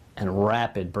margin, and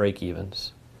rapid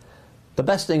break-evens. The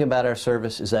best thing about our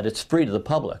service is that it's free to the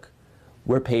public.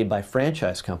 We're paid by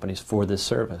franchise companies for this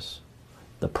service.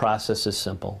 The process is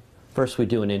simple. First, we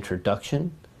do an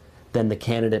introduction. Then the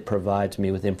candidate provides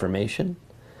me with information.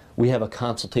 We have a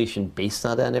consultation based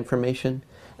on that information,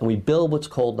 and we build what's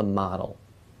called the model.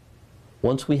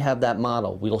 Once we have that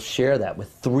model, we'll share that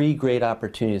with 3 great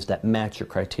opportunities that match your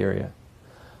criteria.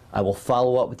 I will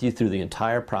follow up with you through the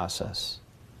entire process.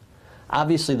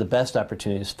 Obviously, the best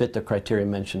opportunities fit the criteria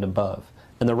mentioned above,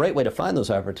 and the right way to find those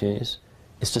opportunities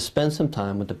is to spend some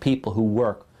time with the people who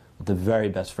work with the very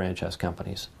best franchise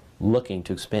companies looking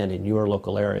to expand in your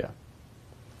local area.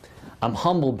 I'm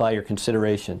humbled by your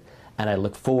consideration, and I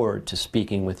look forward to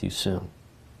speaking with you soon.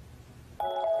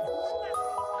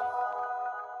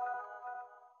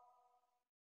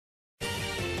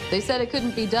 They said it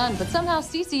couldn't be done, but somehow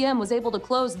CCM was able to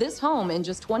close this home in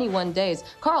just 21 days.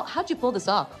 Carl, how'd you pull this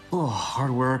off? Oh, hard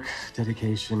work,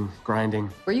 dedication, grinding.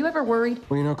 Were you ever worried?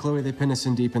 Well, you know, Chloe, they pinned us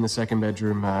in deep in the second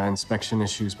bedroom, inspection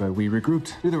issues, but we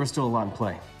regrouped. Knew there was still a lot in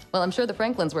play. Well, I'm sure the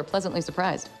Franklins were pleasantly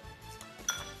surprised.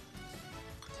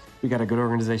 We got a good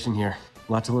organization here.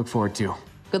 A lot to look forward to.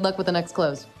 Good luck with the next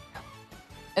close.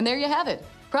 And there you have it.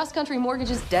 Cross Country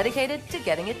Mortgage is dedicated to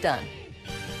getting it done.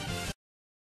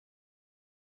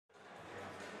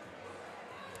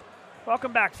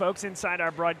 Welcome back, folks, inside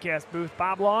our broadcast booth.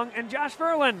 Bob Long and Josh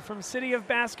Verlin from City of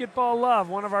Basketball Love,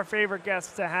 one of our favorite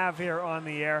guests to have here on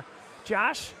the air.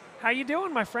 Josh, how you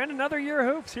doing, my friend? Another year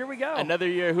of hoops. Here we go. Another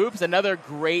year of hoops, another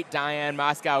great Diane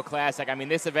Moscow Classic. I mean,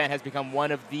 this event has become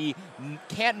one of the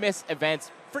can't-miss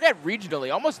events, forget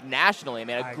regionally, almost nationally. I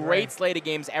mean, a great slate of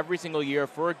games every single year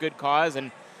for a good cause.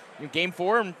 And Game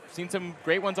 4, and seen some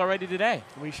great ones already today.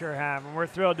 We sure have, and we're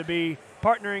thrilled to be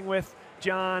partnering with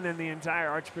John and the entire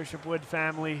Archbishop Wood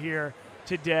family here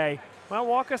today. Well,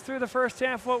 walk us through the first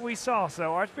half, what we saw.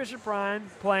 So Archbishop Ryan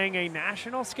playing a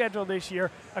national schedule this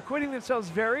year, acquitting themselves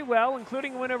very well,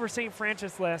 including a win over St.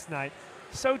 Francis last night.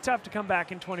 So tough to come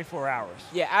back in 24 hours.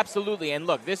 Yeah, absolutely. And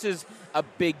look, this is a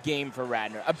big game for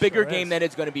Radnor, a bigger game than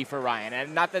it's going to be for Ryan.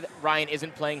 And not that Ryan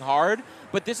isn't playing hard,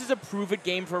 but this is a prove-it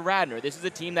game for Radnor. This is a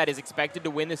team that is expected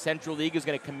to win the Central League, is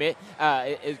going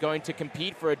to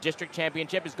compete for a district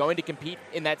championship, is going to compete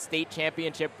in that state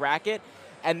championship bracket,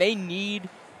 and they need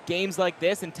games like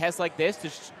this and tests like this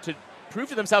to prove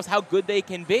to themselves how good they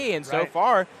can be. And so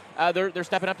far, they're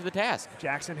stepping up to the task.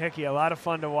 Jackson Hickey, a lot of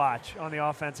fun to watch on the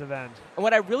offensive end. And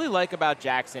what I really like about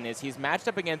Jackson is he's matched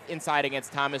up inside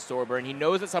against Thomas Sorber, and he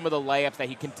knows that some of the layups that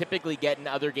he can typically get in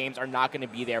other games are not going to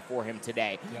be there for him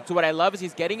today. Yep. So what I love is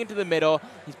he's getting into the middle,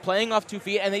 he's playing off 2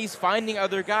 feet, and then he's finding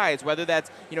other guys, whether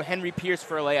that's Henry Pierce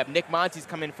for a layup, Nick Monty's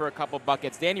come in for a couple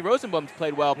buckets, Danny Rosenblum's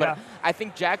played well, but I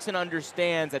think Jackson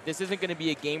understands that this isn't going to be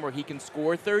a game where he can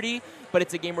score 30, but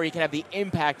it's a game where he can have the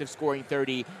impact of scoring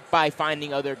 30 by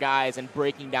finding other guys and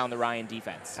breaking down the Ryan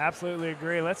defense. Absolutely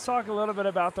agree. Let's talk a little bit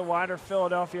about the wider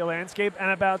Philadelphia landscape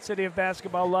and about City of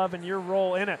Basketball Love and your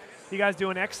role in it. You guys do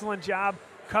an excellent job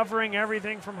covering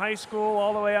everything from high school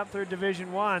all the way up through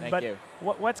Division I. Thank you.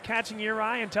 What's catching your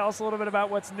eye, and tell us a little bit about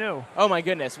what's new. Oh, my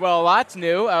goodness. Well, a lot's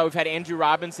new. We've had Andrew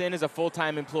Robinson as a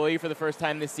full-time employee for the first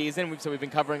time this season, so we've been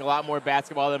covering a lot more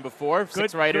basketball than before.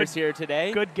 6 writers here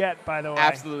today. Good get, by the way.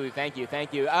 Absolutely. Thank you.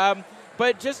 Thank you.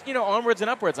 But just, onwards and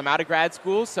upwards. I'm out of grad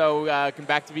school, so come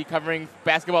back to be covering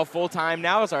basketball full-time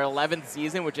now. It's our 11th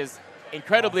season, which is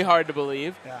incredibly hard to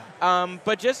believe. Yeah.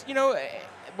 But just,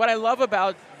 what I love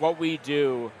about what we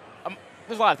do,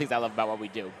 there's a lot of things I love about what we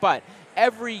do, but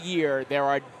every year there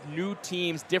are new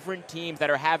teams, different teams that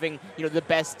are having, the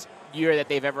best year that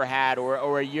they've ever had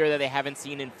or a year that they haven't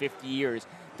seen in 50 years.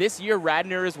 This year,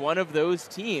 Radnor is one of those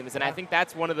teams, and I think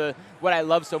that's one of what I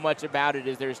love so much about it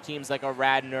is there's teams like a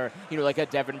Radnor, like a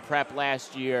Devon Prep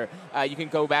last year. You can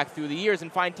go back through the years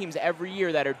and find teams every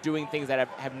year that are doing things that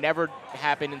have never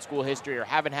happened in school history or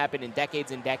haven't happened in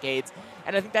decades and decades,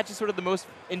 and I think that's just sort of the most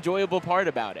enjoyable part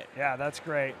about it. Yeah, that's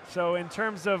great. So in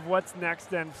terms of what's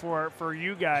next then for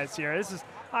you guys here, this is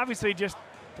obviously just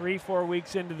 3-4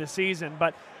 weeks into the season,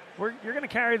 but you're going to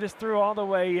carry this through all the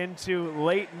way into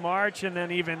late March and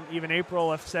then even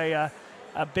April if, say, a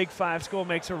Big 5 school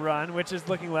makes a run, which is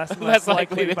looking less and less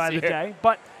likely by the day.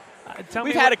 But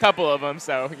we've had a couple of them,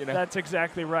 so That's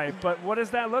exactly right. But what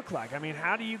does that look like? I mean,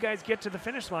 how do you guys get to the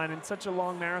finish line in such a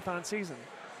long marathon season?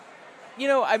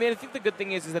 I think the good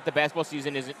thing is that the basketball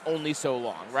season isn't only so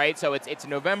long, right? So it's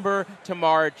November to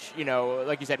March,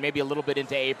 like you said, maybe a little bit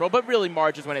into April, but really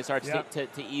March is when it starts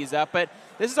to ease up. But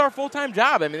this is our full-time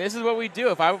job. I mean, this is what we do.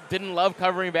 If I didn't love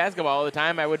covering basketball all the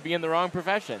time, I would be in the wrong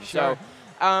profession. Sure.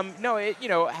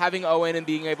 So, having Owen and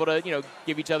being able to,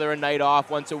 give each other a night off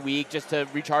once a week just to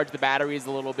recharge the batteries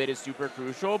a little bit is super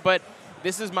crucial. But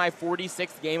this is my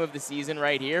 46th game of the season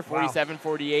right here, 47,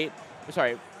 48.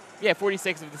 Sorry.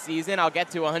 46 of the season. I'll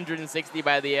get to 160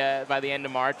 by the end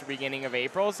of March, beginning of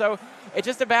April. So it's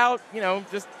just about,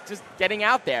 just getting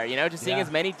out there, just seeing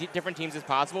as many different teams as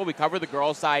possible. We cover the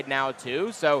girls' side now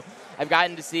too, so I've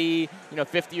gotten to see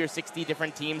 50 or 60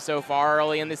 different teams so far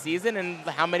early in the season, and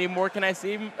how many more can I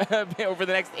see over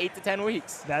the next 8 to 10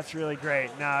 weeks? That's really great.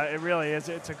 No, it really is.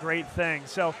 It's a great thing.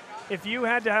 So if you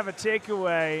had to have a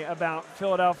takeaway about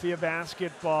Philadelphia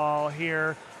basketball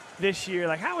here this year,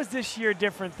 like how is this year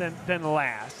different than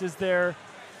last? Is there,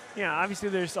 obviously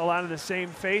there's a lot of the same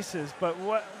faces, but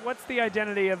what's the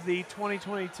identity of the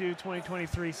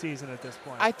 2022-2023 season at this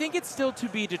point? I think it's still to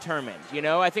be determined.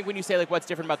 I think when you say like what's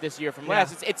different about this year from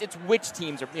last, it's which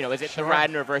teams are, is it the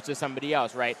Radnor versus somebody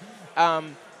else, right?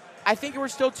 I think we're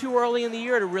still too early in the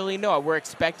year to really know. We're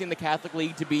expecting the Catholic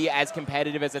League to be as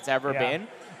competitive as it's ever been.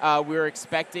 We're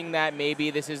expecting that maybe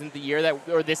this isn't the year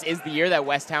this is the year that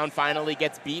Westtown finally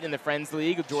gets beat in the Friends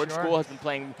League. George School has been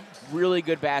playing really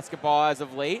good basketball as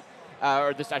of late,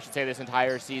 this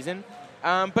entire season.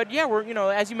 But yeah, we're,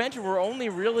 as you mentioned, we're only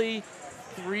really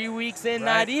 3 weeks in,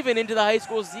 not even into the high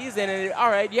school season. And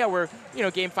all right, we're,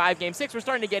 game 5, game 6, we're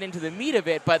starting to get into the meat of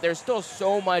it, but there's still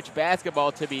so much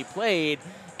basketball to be played.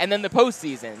 And then the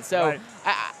postseason. So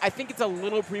I think it's a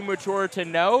little premature to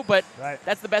know, but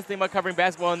that's the best thing about covering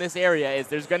basketball in this area is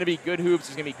there's going to be good hoops,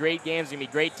 there's going to be great games, there's going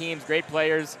to be great teams, great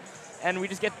players, and we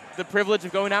just get the privilege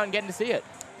of going out and getting to see it.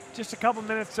 Just a couple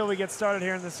minutes till we get started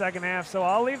here in the second half, so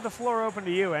I'll leave the floor open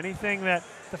to you. Anything that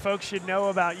the folks should know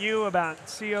about you, about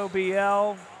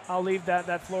COBL, I'll leave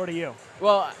that floor to you.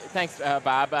 Well, thanks,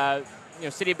 Bob.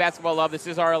 City of Basketball Love, this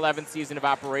is our 11th season of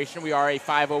operation. We are a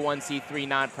 501c3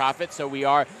 nonprofit, so we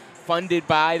are funded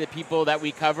by the people that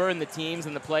we cover and the teams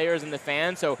and the players and the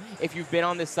fans. So if you've been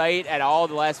on the site at all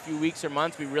the last few weeks or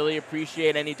months, we really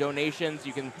appreciate any donations.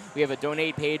 We have a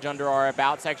donate page under our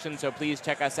About section, so please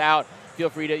check us out. Feel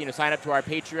free to sign up to our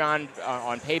Patreon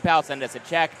on PayPal, send us a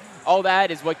check. All that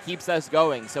is what keeps us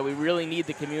going. So we really need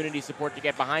the community support to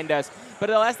get behind us. But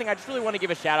the last thing, I just really want to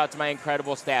give a shout out to my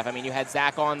incredible staff. I mean, you had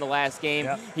Zach on the last game.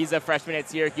 He's a freshman at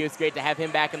Syracuse. Great to have him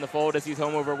back in the fold as he's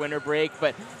home over winter break.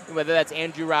 But whether that's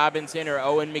Andrew Robinson or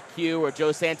Owen McHugh or Joe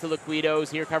Santaliquido's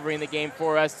here covering the game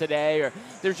for us today, or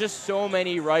there's just so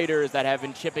many writers that have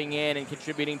been chipping in and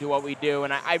contributing to what we do.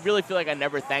 And I really feel like I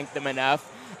never thanked them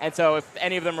enough. And so if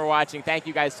any of them are watching, thank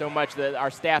you guys so much. That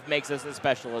our staff makes us as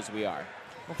special as we are.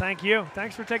 Well, thank you.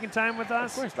 Thanks for taking time with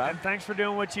us. Of course, Bob. And thanks for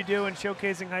doing what you do and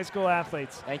showcasing high school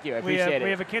athletes. Thank you. I appreciate it. We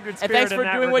have a kindred spirit in that regard. And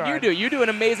thanks for doing what you do. You do an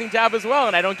amazing job as well,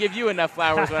 and I don't give you enough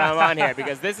flowers when I'm on here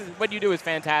because what you do is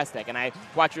fantastic, and I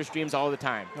watch your streams all the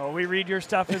time. Well, we read your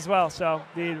stuff as well, so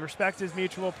the respect is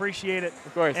mutual. Appreciate it.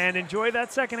 Of course. And enjoy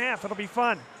that second half. It'll be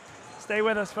fun. Stay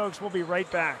with us, folks. We'll be right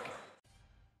back.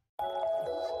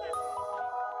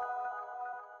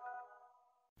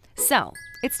 So,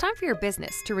 it's time for your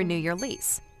business to renew your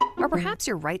lease. Or perhaps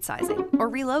you're right-sizing or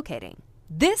relocating.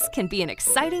 This can be an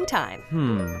exciting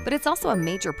time, but it's also a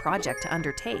major project to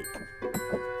undertake.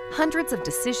 Hundreds of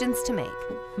decisions to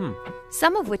make,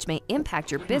 some of which may impact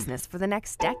your business for the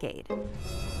next decade.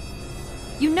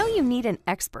 You know you need an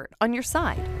expert on your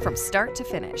side from start to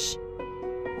finish.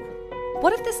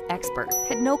 What if this expert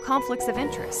had no conflicts of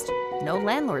interest, no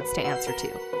landlords to answer to,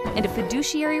 and a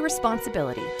fiduciary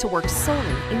responsibility to work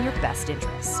solely in your best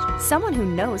interest? Someone who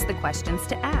knows the questions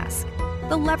to ask,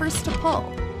 the levers to pull,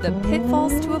 the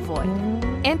pitfalls to avoid.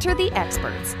 Enter the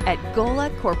experts at Gola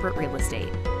Corporate Real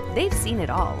Estate. They've seen it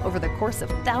all over the course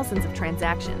of thousands of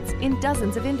transactions in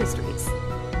dozens of industries.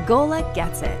 Gola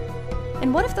gets it.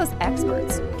 And what if those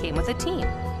experts came with a team?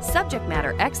 Subject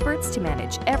matter experts to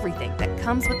manage everything that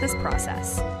comes with this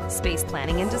process. Space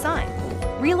planning and design,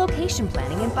 relocation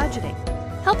planning and budgeting,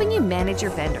 helping you manage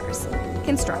your vendors,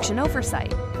 construction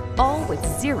oversight, all with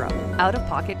zero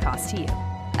out-of-pocket cost to you.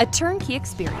 A turnkey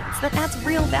experience that adds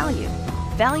real value,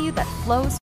 value that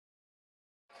flows.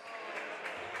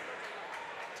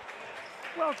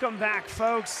 Welcome back,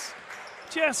 folks.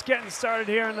 Just getting started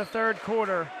here in the third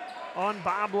quarter on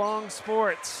Bob Long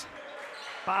Sports.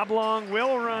 Bob Long,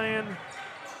 Will Ryan,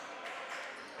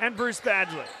 and Bruce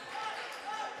Badgley.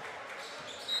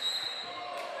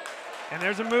 And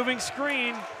there's a moving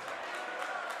screen.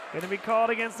 Going to be called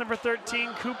against number 13,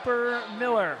 Cooper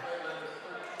Miller.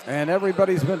 And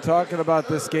everybody's been talking about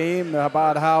this game,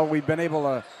 about how we've been able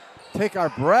to take our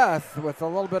breath with a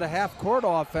little bit of half-court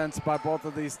offense by both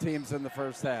of these teams in the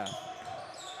first half.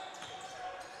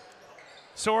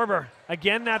 Sorber,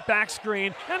 again that back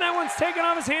screen, and that one's taken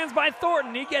off his hands by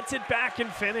Thornton. He gets it back and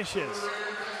finishes.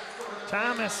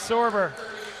 Thomas Sorber.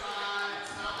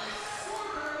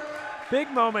 Big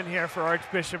moment here for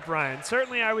Archbishop Ryan.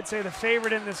 Certainly I would say the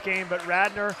favorite in this game, but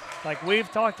Radnor, like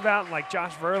we've talked about, and like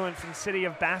Josh Verlin from City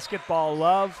of Basketball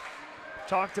Love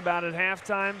talked about at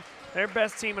halftime, their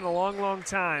best team in a long, long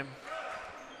time.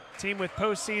 Team with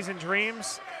postseason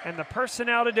dreams and the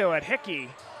personnel to do it. Hickey,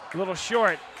 a little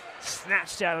short,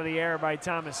 snatched out of the air by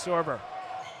Thomas Sorber.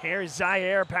 Here's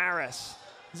Zaire Paris.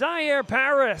 Zaire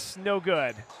Paris, no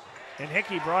good. And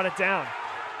Hickey brought it down.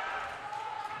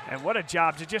 And what a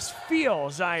job to just feel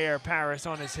Zaire Paris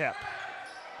on his hip.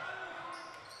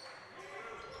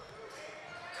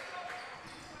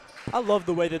 I love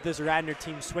the way that this Radnor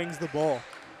team swings the ball.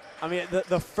 I mean,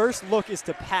 the first look is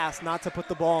to pass, not to put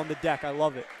the ball on the deck. I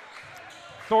love it.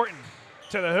 Thornton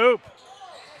to the hoop.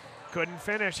 Couldn't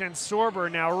finish, and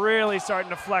Sorber now really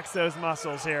starting to flex those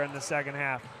muscles here in the second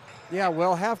half. Yeah,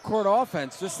 well, half-court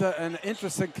offense, just an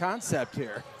interesting concept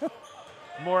here.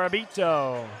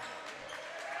 Morabito.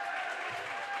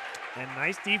 And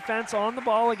nice defense on the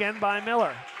ball again by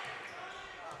Miller.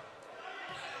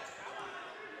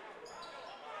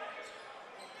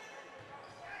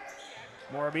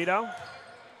 Morabito,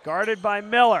 guarded by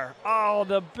Miller. Oh,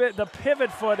 the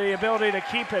pivot foot, the ability to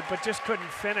keep it, but just couldn't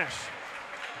finish.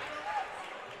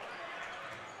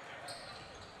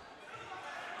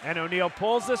 And O'Neal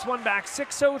pulls this one back.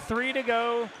 6:03 to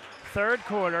go, third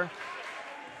quarter.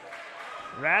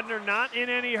 Radnor not in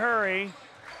any hurry,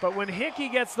 but when Hickey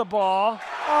gets the ball,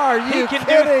 he can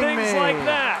do things like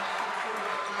that.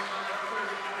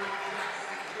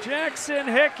 Jackson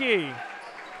Hickey,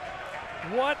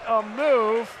 what a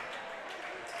move.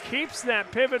 Keeps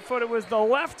that pivot foot. It was the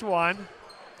left one.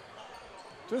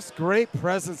 Just great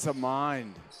presence of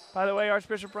mind. By the way,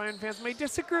 Archbishop Ryan fans may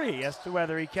disagree as to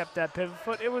whether he kept that pivot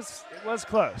foot. It was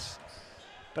close.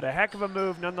 But a heck of a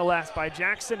move nonetheless by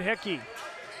Jackson Hickey.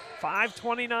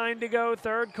 5:29 to go,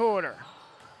 third quarter.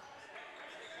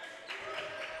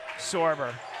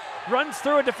 Sorber runs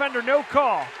through a defender, no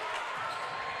call.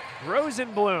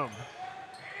 Rosenblum.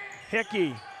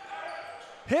 Hickey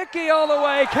all the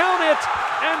way, count it,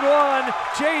 and one.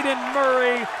 Jaden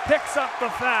Murray picks up the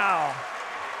foul.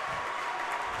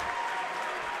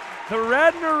 The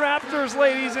Radnor Raptors,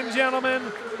 ladies and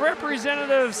gentlemen,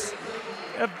 representatives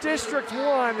of District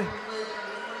 1,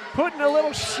 putting a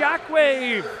little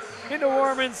shockwave into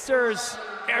Warminster's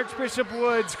Archbishop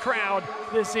Woods crowd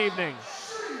this evening.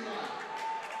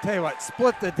 Tell you what,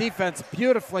 split the defense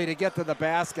beautifully to get to the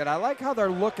basket. I like how they're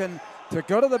looking to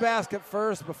go to the basket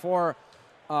first before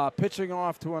pitching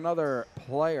off to another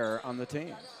player on the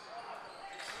team.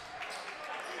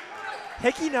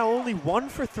 Hickey now only 1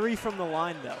 for 3 from the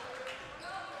line, though.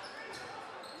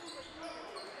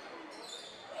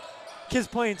 Kid's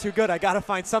playing too good. I got to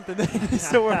find something that he needs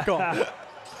to work on.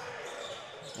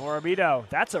 Morabito,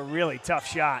 that's a really tough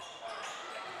shot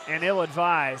and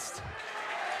ill-advised.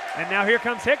 And now here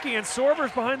comes Hickey, and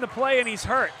Sorber's behind the play, and he's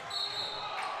hurt.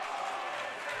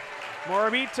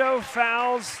 Morabito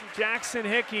fouls Jackson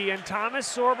Hickey, and Thomas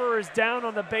Sorber is down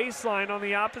on the baseline on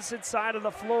the opposite side of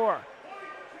the floor.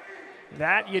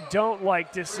 That you don't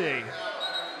like to see.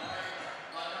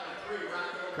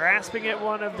 Grasping at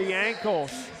one of the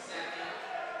ankles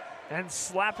and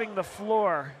slapping the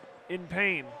floor in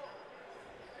pain.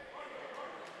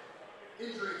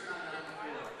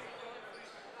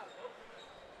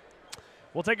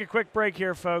 We'll take a quick break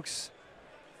here, folks.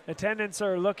 Attendants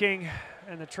are looking,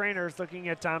 and the trainers looking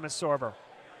at Thomas Sorber.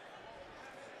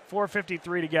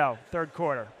 4:53 to go, third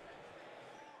quarter.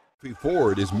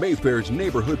 Ford is Mayfair's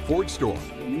neighborhood Ford store.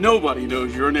 Nobody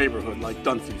knows your neighborhood like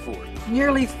Dunphy Ford.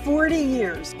 Nearly 40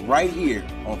 years. Right here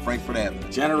on Frankfurt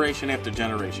Avenue. Generation after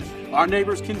generation. Our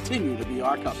neighbors continue to be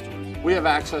our customers. We have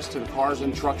access to the cars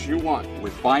and trucks you want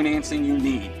with financing you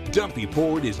need. Dunphy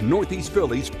Ford is Northeast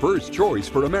Philly's first choice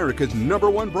for America's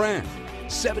 #1 brand.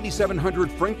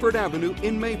 7700 Frankfurt Avenue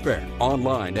in Mayfair.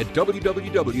 Online at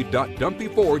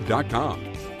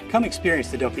www.dunphyford.com. Come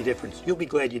experience the Dunphy difference. You'll be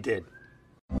glad you did.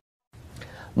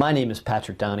 My name is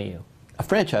Patrick Donahue, a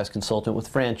franchise consultant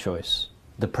with FranChoice,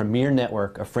 the premier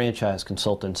network of franchise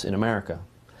consultants in America.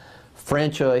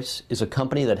 FranChoice is a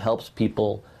company that helps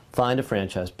people find a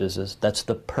franchise business that's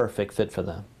the perfect fit for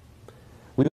them.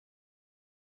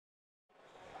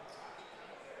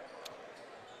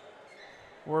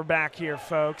 We're back here,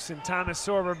 folks, and Thomas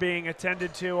Sorber being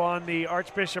attended to on the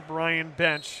Archbishop Ryan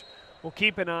bench. We'll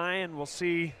keep an eye and we'll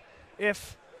see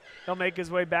if he'll make his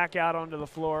way back out onto the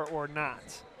floor or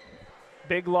not.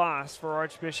 Big loss for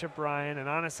Archbishop Ryan, and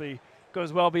honestly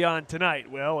goes well beyond tonight,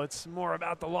 Will. It's more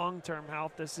about the long-term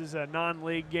health. This is a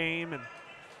non-league game and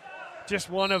just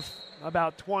one of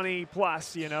about 20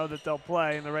 plus, that they'll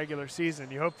play in the regular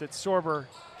season. You hope that Sorber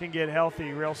can get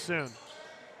healthy real soon.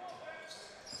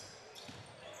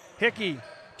 Hickey,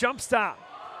 jump stop.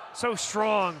 So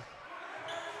strong,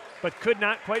 but could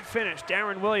not quite finish.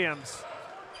 Darren Williams,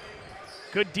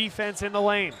 good defense in the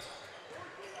lane.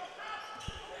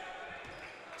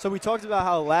 So we talked about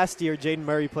how last year Jaden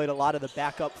Murray played a lot of the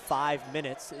backup 5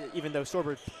 minutes, even though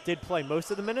Sorber did play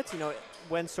most of the minutes. You know,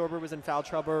 when Sorber was in foul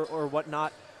trouble or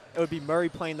whatnot, it would be Murray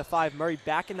playing the 5. Murray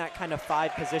back in that kind of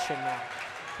 5 position now.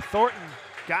 Thornton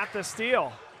got the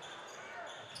steal.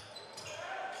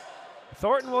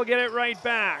 Thornton will get it right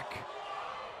back.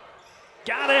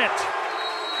 Got it.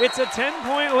 It's a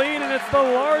 10-point lead, and it's the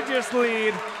largest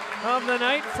lead of the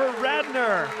night for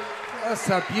Radnor. That's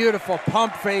a beautiful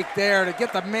pump fake there to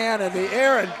get the man in the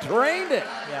air and drained it.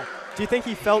 Yeah. Do you think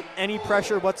he felt any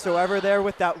pressure whatsoever there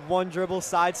with that one dribble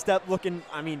sidestep looking,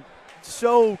 I mean,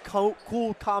 so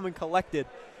cool, calm, and collected?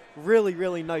 Really,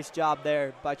 really nice job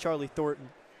there by Charlie Thornton.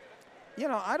 You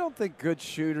know, I don't think good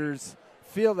shooters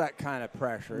feel that kind of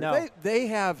pressure. No. They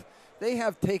have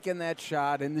taken that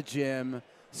shot in the gym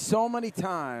so many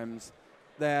times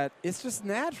that it's just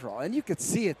natural, and you could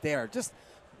see it there. Just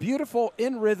beautiful,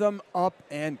 in rhythm, up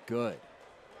and good.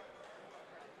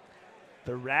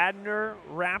 The Radnor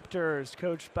Raptors,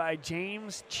 coached by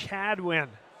James Chadwin.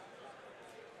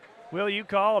 Will, you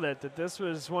called it, that this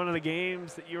was one of the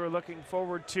games that you were looking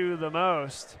forward to the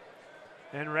most.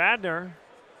 And Radnor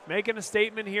making a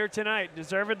statement here tonight,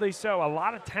 deservedly so. A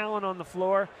lot of talent on the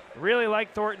floor. Really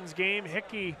like Thornton's game.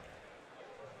 Hickey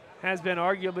has been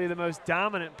arguably the most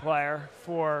dominant player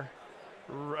for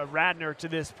Radnor to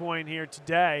this point here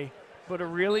today, but a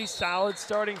really solid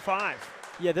starting 5.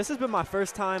 Yeah, this has been my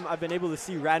first time I've been able to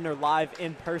see Radnor live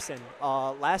in person.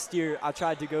 Last year, I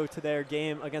tried to go to their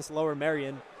game against Lower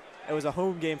Merion. It was a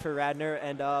home game for Radnor,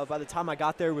 and by the time I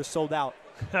got there, it was sold out.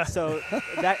 So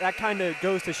that kind of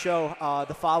goes to show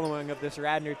the following of this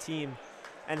Radnor team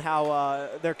and how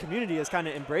their community has kind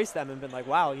of embraced them and been like,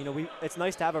 wow, you know, it's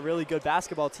nice to have a really good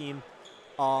basketball team.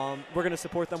 We're going to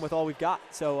support them with all we've got.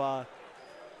 So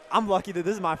I'm lucky that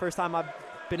this is my first time I've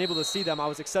been able to see them. I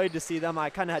was excited to see them. I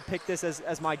kind of had picked this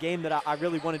as my game that I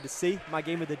really wanted to see, my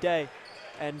game of the day.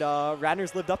 And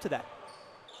Radnor's lived up to that.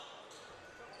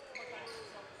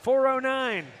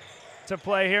 4:09 to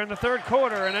play here in the third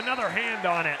quarter, and another hand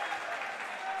on it.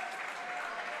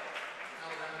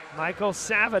 Michael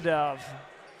Savadov,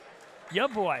 your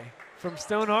boy from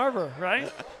Stone Harbor,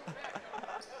 right?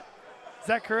 Is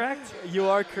that correct? You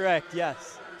are correct,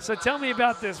 yes. So tell me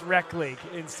about this rec league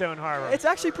in Stone Harbor. It's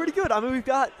actually pretty good. I mean,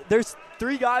 there's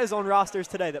 3 guys on rosters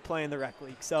today that play in the rec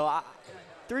league. So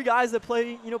 3 guys that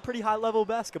play, you know, pretty high level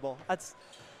basketball. That's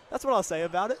what I'll say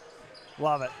about it.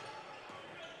 Love it.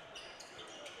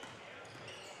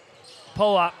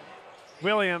 Pull up.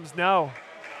 Williams, no.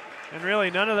 And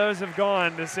really, none of those have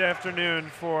gone this afternoon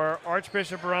for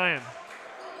Archbishop Ryan.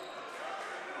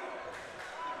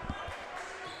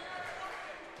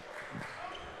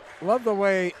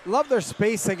 Love their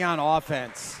spacing on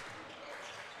offense.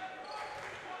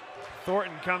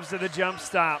 Thornton comes to the jump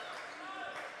stop.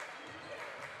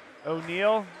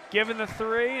 O'Neal given the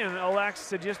 3 and elects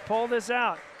to just pull this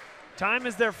out. Time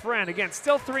is their friend. Again,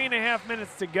 still 3.5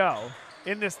 minutes to go.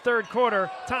 In this third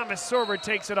quarter, Thomas Sorber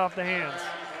takes it off the hands.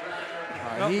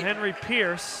 Henry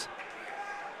Pierce.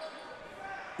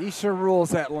 He sure rules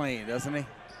that lane, doesn't he?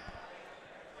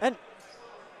 And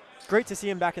great to see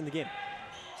him back in the game.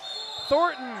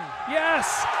 Thornton,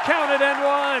 yes, counted and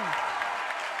one.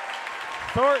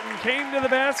 Thornton came to the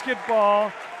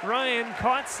basketball. Ryan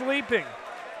caught sleeping.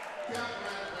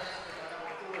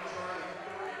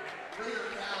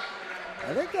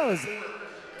 I think that was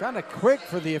kind of quick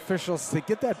for the officials to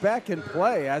get that back in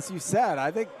play. As you said, I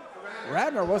think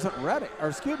Radnor wasn't ready, or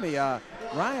excuse me,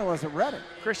 Ryan wasn't ready.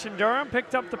 Christian Durham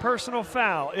picked up the personal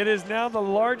foul. It is now the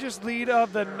largest lead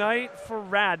of the night for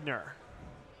Radnor.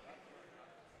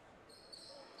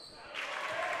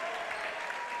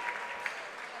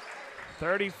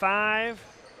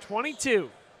 (35-22).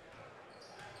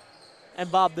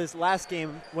 And Bob, this last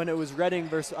game, when it was Reading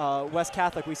versus West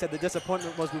Catholic, we said the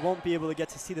disappointment was we won't be able to get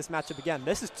to see this matchup again.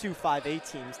 This is 2 5A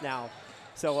teams now.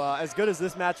 So as good as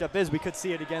this matchup is, we could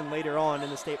see it again later on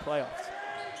in the state playoffs.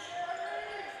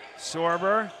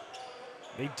 Sorber,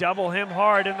 they double him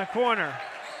hard in the corner.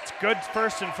 It's good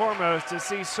first and foremost to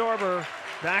see Sorber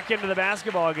back into the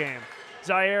basketball game.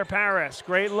 Zaire Paris,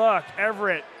 great look.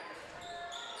 Everett.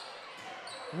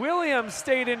 Williams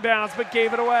stayed in bounds but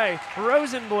gave it away.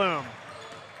 Rosenblum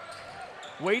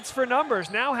waits for numbers,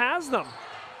 now has them.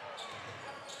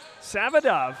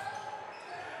 Savadov.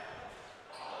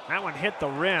 That one hit the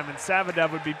rim, and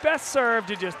Savadov would be best served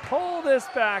to just pull this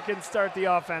back and start the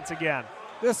offense again.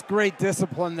 This great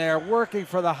discipline there, working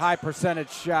for the high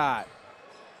percentage shot.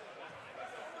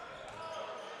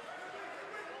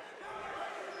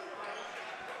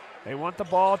 They want the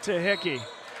ball to Hickey.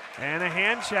 And a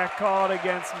hand check called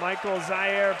against Michael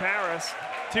Zaire Paris.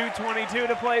 2:22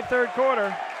 to play third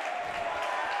quarter.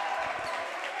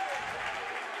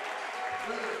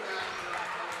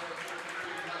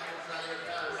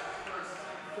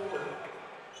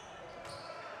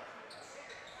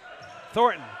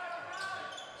 Thornton.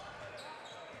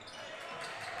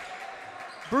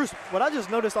 Bruce, what I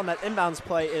just noticed on that inbounds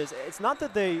play is it's not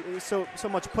that they so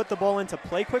much put the ball into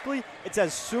play quickly. It's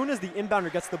as soon as the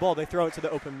inbounder gets the ball, they throw it to the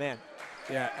open man.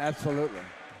 Yeah, absolutely.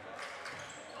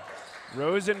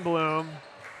 Rosenblum.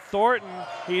 Thornton,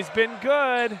 he's been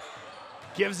good.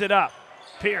 Gives it up.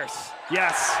 Pierce,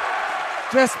 yes.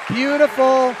 Just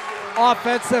beautiful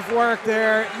offensive work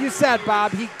there. You said,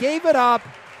 Bob, he gave it up,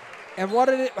 and what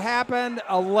did it happen?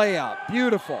 A layup.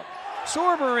 Beautiful.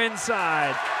 Sorber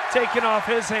inside, taken off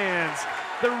his hands.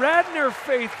 The Radnor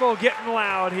faithful getting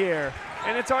loud here.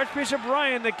 And it's Archbishop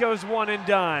Ryan that goes one and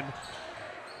done.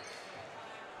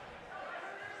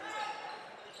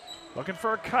 Looking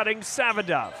for a cutting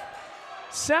Savadov.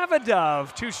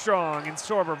 Savadov too strong, and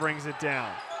Sorber brings it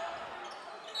down.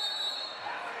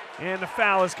 And the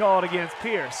foul is called against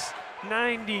Pierce.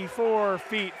 94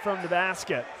 feet from the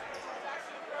basket.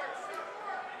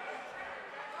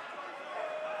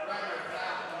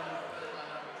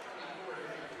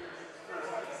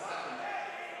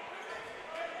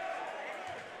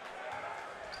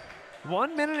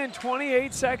 One minute and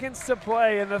 28 seconds to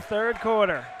play in the third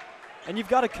quarter. And you've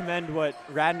got to commend what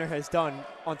Radnor has done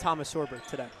on Thomas Sorber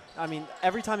today. I mean,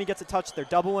 every time he gets a touch, they're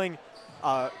doubling.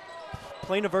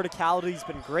 Playing a verticality has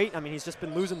been great. I mean, he's just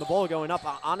been losing the ball going up.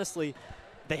 Honestly,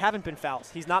 they haven't been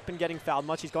fouls. He's not been getting fouled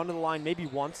much. He's gone to the line maybe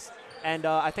once. And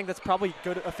I think that's probably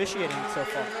good officiating so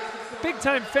far. Big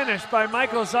time finish by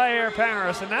Michael Zaire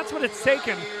Paris, and that's what it's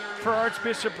taken for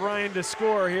Archbishop Ryan to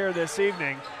score here this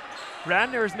evening.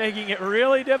 Radnor is making it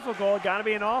really difficult. Got to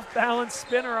be an off-balance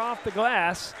spinner off the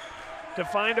glass to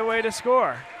find a way to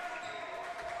score.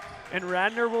 And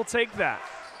Radnor will take that.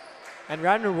 And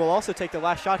Radnor will also take the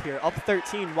last shot here. Up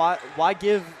 13, why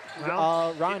give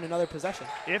Ryan another possession?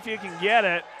 If you can get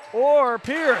it, or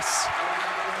Pierce.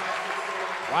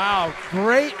 Wow,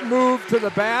 great move to the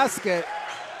basket.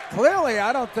 Clearly,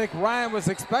 I don't think Ryan was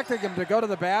expecting him to go to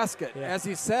the basket. Yeah. As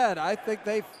he said, I think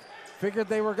they figured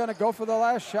they were going to go for the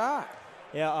last shot.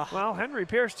 Yeah. Well, Henry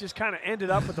Pierce just kind of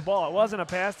ended up with the ball. It wasn't a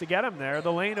pass to get him there.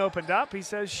 The lane opened up. He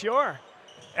says, sure.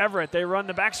 Everett, they run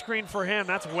the back screen for him.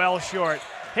 That's well short.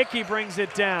 Hickey brings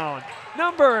it down.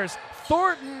 Numbers,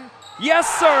 Thornton, yes,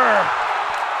 sir.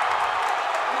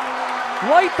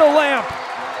 Light the lamp.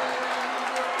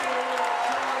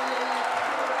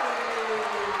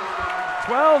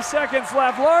 "12 seconds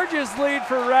left. Largest lead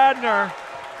for Radnor.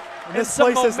 This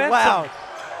place is loud.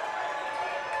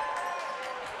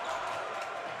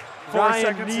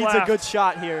 Ryan needs a good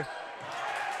shot here.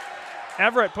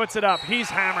 Everett puts it up. He's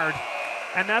hammered.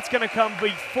 And that's going to come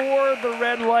before the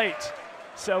red light.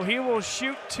 So he will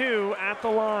shoot 2 at the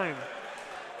line.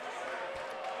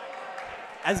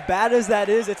 As bad as that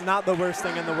is, it's not the worst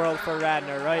thing in the world for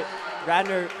Radnor, right?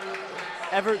 Radnor,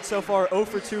 Everett so far 0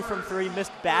 for 2 from 3,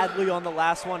 missed badly on the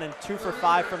last one, and 2 for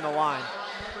 5 from the line.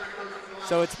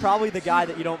 So it's probably the guy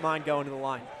that you don't mind going to the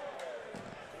line.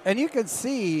 And you can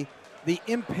see the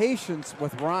impatience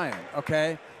with Ryan,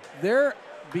 okay?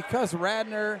 Because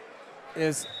Radnor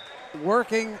is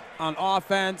working on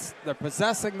offense, they're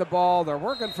possessing the ball, they're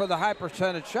working for the high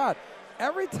percentage shot.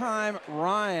 Every time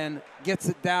Ryan gets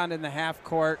it down in the half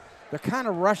court, they're kind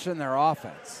of rushing their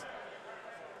offense.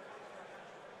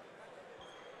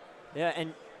 Yeah,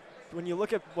 and when you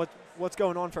look at what's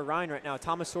going on for Ryan right now,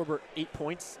 Thomas Sorber, 8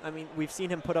 points. I mean, we've seen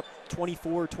him put up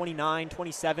 24, 29,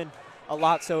 27 a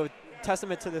lot, so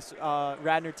testament to this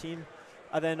Radnor team.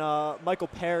 And then Michael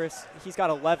Paris, he's got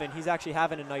 11. He's actually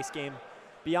having a nice game.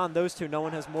 Beyond those two, no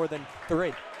one has more than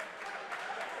 3.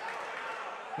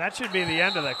 That should be the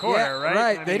end of the quarter, right?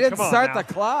 Right. They didn't start the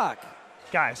clock.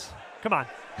 Guys, come on.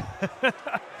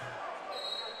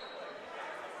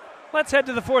 Let's head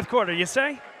to the fourth quarter, you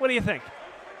say? What do you think?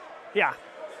 Yeah.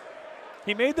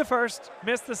 He made the first,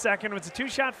 missed the second. It was a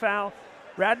 2-shot foul.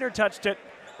 Radnor touched it.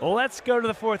 Let's go to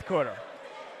the fourth quarter.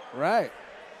 Right.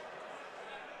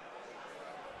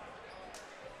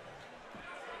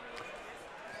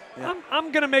 Yeah.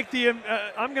 I'm gonna make the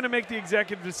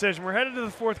executive decision. We're headed to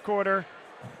the fourth quarter,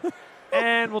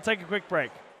 and we'll take a quick break.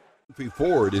 Dunphy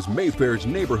Ford is Mayfair's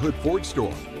neighborhood Ford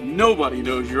store. Nobody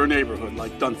knows your neighborhood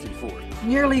like Dunphy Ford.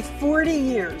 Nearly 40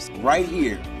 years. Right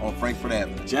here on Frankfurt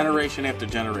Avenue. Generation after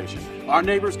generation. Our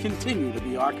neighbors continue to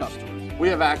be our customers. We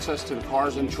have access to the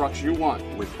cars and trucks you want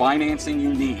with financing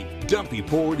you need. Dumpy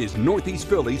Ford is Northeast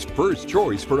Philly's first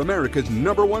choice for America's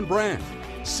 #1 brand.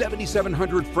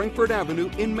 7700 Frankfurt Avenue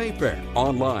in Mayfair.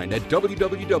 Online at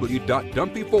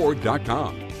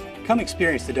www.dumpyford.com. Come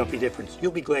experience the Dumpy difference.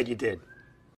 You'll be glad you did.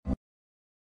 All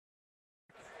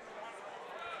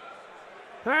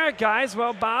right, guys.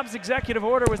 Well, Bob's executive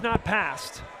order was not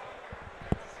passed.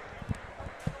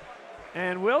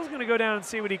 And Will's going to go down and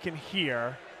see what he can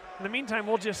hear. In the meantime,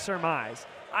 we'll just surmise.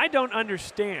 I don't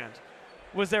understand.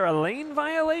 Was there a lane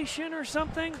violation or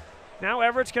something? Now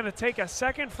Everett's going to take a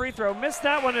second free throw. Missed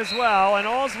that one as well, and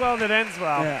all's well that ends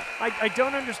well. Yeah. I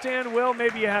don't understand. Will,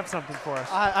 maybe you have something for us.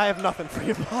 I have nothing for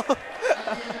you, Bob.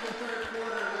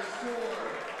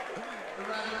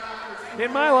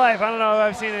 In my life, I don't know if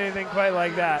I've seen anything quite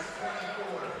like that.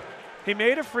 He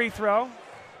made a free throw.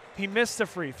 He missed a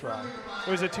free throw. It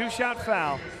was a two-shot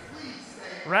foul.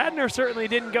 Radnor certainly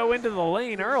didn't go into the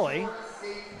lane early.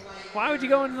 Why would you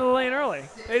go into the lane early?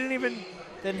 They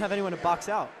didn't have anyone to box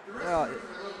out.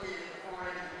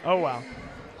 Oh, wow.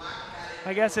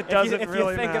 I guess it doesn't really matter. If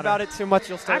you think about it too much,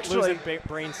 you'll start losing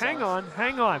brain cells.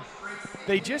 Hang on.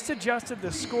 They just adjusted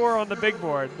the score on the big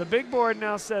board. The big board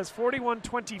now says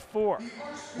 41-24.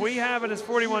 We have it as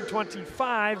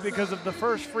 41-25 because of the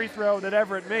first free throw that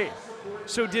Everett made.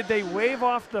 So did they wave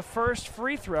off the first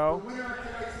free throw?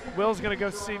 Will's going to go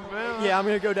see. Well, yeah, I'm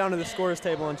going to go down to the scores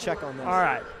table and check on this. All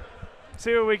right.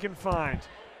 See what we can find.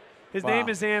 His Wow. name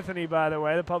is Anthony, by the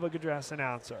way, the public address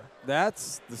announcer.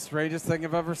 That's the strangest thing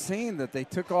I've ever seen, that they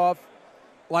took off,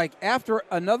 like after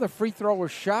another free throw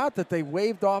was shot, that they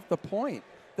waved off the point.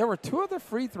 There were two other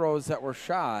free throws that were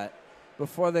shot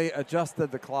before they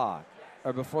adjusted the clock,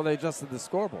 or before they adjusted the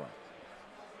scoreboard.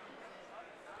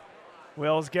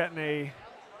 Will's getting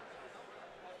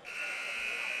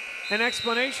an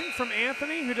explanation from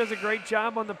Anthony, who does a great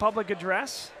job on the public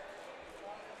address.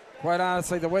 Quite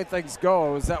honestly, the way things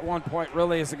go is that 1 point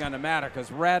really isn't going to matter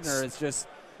because Radnor is just.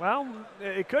 Well,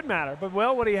 it could matter, but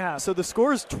Will, what do you have? So the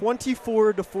score is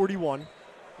 24-41.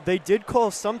 They did call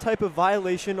some type of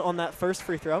violation on that first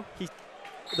free throw.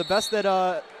 The best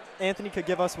that Anthony could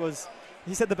give us was,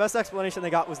 he said the best explanation they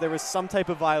got was there was some type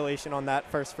of violation on that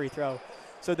first free throw.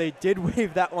 So they did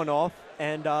wave that one off,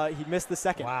 and he missed the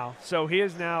second. Wow. So he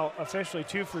is now officially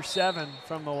 2 for 7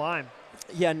 from the line.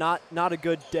 Yeah, not a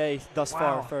good day thus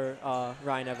far for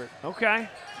Ryan Everett. Okay.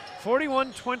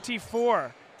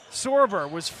 41-24. Sorber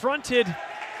was fronted,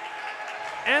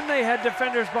 and they had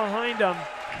defenders behind him.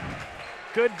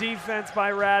 Good defense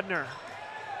by Radnor.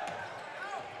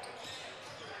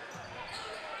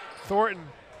 Thornton.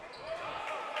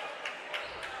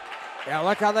 Yeah,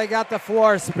 look how they got the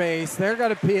floor space. They're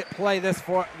going to play this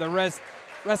for the rest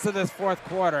of this fourth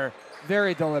quarter.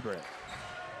 Very deliberate.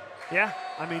 Yeah,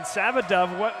 I mean,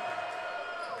 Savadov,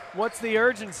 what's the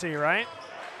urgency, right?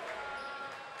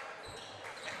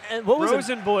 And what was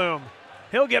Rosenblum,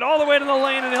 he'll get all the way to the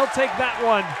lane and he'll take that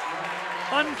one.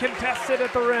 Uncontested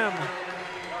at the rim.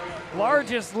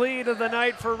 Largest lead of the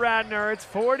night for Radnor. It's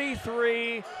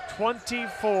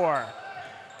 43-24.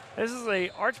 This is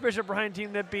the Archbishop Bryan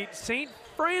team that beat St.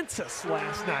 Francis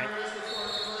last night.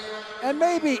 And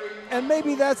maybe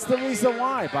that's the reason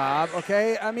why, Bob,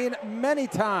 okay? I mean, many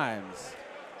times,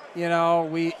 you know,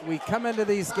 we come into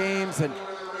these games and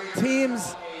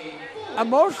teams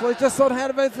emotionally just don't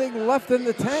have anything left in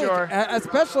the tank. Sure.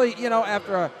 Especially, you know,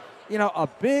 after a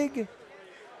big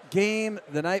game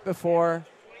the night before,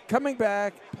 coming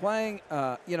back, playing,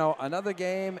 another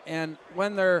game, and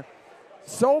when they're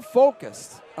so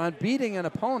focused on beating an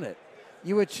opponent,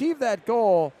 you achieve that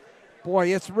goal.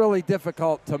 Boy, it's really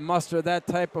difficult to muster that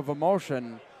type of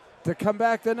emotion to come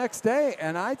back the next day,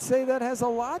 and I'd say that has a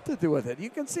lot to do with it. You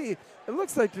can see it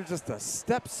looks like you're just a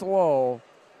step slow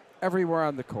everywhere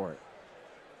on the court.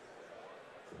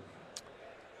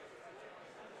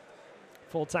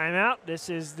 Full timeout. This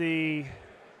is the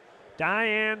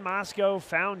Diane Mosco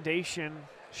Foundation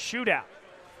Shootout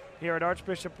here at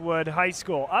Archbishop Wood High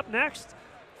School. Up next,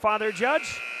 Father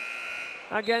Judge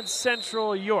against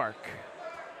Central York.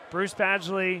 Bruce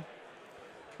Badgley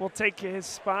will take his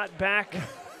spot back.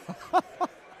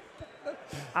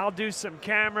 I'll do some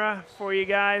camera for you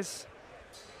guys.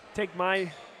 Take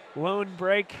my lone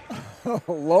break.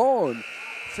 Lone?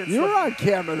 You were on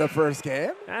camera the first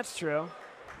game. That's true.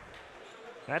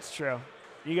 That's true.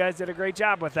 You guys did a great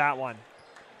job with that one.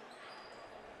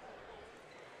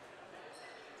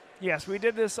 Yes, we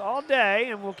did this all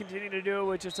day, and we'll continue to do it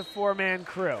with just a four-man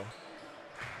crew.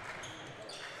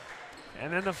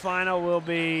 And then the final will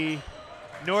be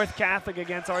North Catholic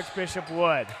against Archbishop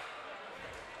Wood.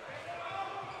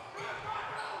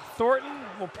 Thornton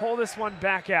will pull this one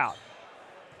back out.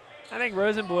 I think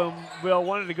Rosenblum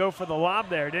wanted to go for the lob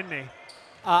there, didn't he?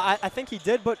 I think he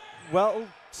did, but well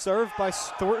served by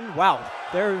Thornton. Wow,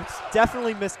 there's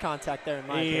definitely missed contact there in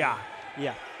my opinion.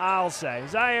 Yeah. I'll say.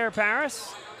 Zaire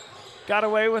Paris got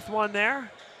away with one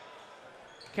there.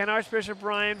 Can Archbishop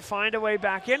Ryan find a way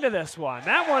back into this one?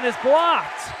 That one is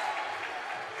blocked.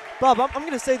 Bob, I'm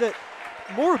going to say that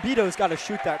Morabito's got to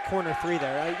shoot that corner three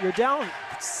there. You're down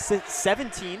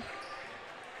 17.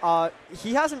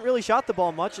 He hasn't really shot the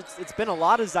ball much. It's been a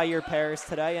lot of Zaire Paris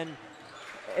today, and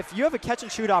if you have a catch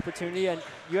and shoot opportunity and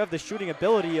you have the shooting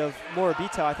ability of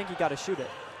Morabito, I think you got to shoot it.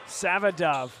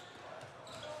 Savadov.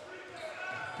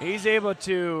 He's able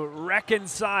to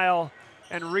reconcile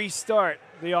and restart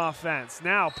the offense.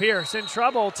 Now Pierce in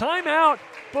trouble. Timeout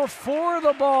before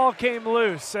the ball came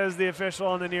loose, says the official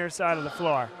on the near side of the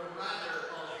floor.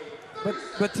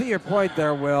 But to your point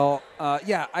there, Will,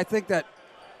 yeah, I think that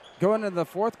going into the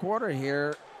fourth quarter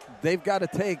here, they've got to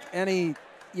take any,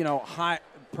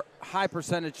 high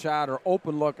percentage shot or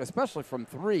open look, especially from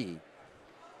three,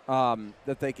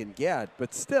 that they can get.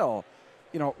 But still,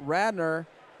 Radnor,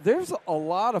 there's a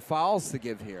lot of fouls to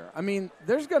give here. I mean,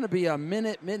 there's going to be a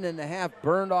minute and a half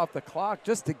burned off the clock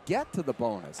just to get to the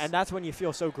bonus. And that's when you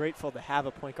feel so grateful to have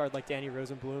a point guard like Danny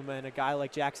Rosenblum and a guy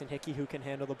like Jackson Hickey who can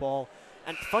handle the ball.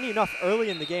 And funny enough, early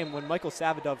in the game when Michael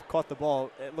Savadov caught the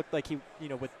ball, it looked like he,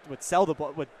 would sell the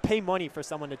ball, would pay money for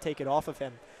someone to take it off of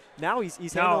him. Now he's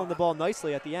handling the ball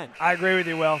nicely at the end. I agree with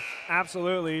you, Will.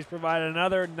 Absolutely. He's provided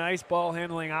another nice ball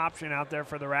handling option out there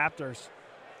for the Raptors.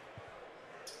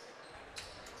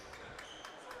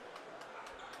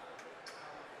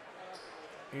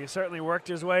 He certainly worked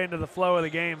his way into the flow of the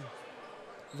game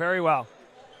very well.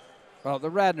 Well, the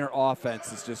Radnor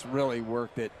offense has just really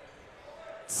worked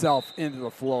itself into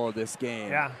the flow of this game.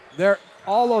 Yeah.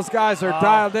 All those guys are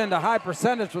dialed into high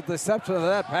percentage with the exception of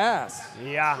that pass.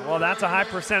 Yeah, well, that's a high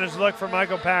percentage look for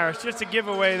Michael Parrish. Just a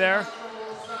giveaway there.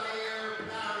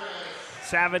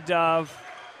 Savadov,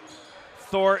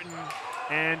 Thornton,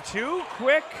 and two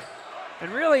quick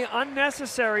and really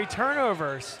unnecessary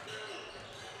turnovers.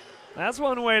 That's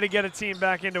one way to get a team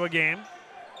back into a game.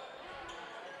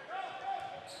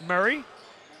 Murray.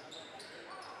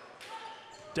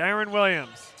 Darren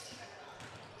Williams.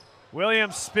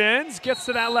 Williams spins, gets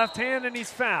to that left hand, and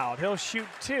he's fouled. He'll shoot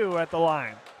two at the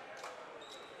line.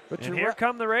 And here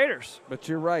come the Raiders. But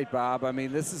you're right, Bob. I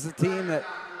mean, this is a team that,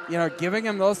 giving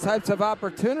them those types of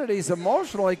opportunities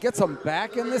emotionally gets them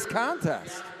back in this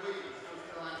contest.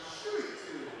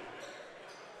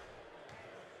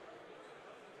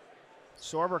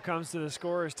 Sorber comes to the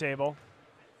scorer's table.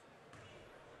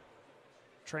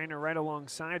 Trainer right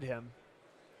alongside him.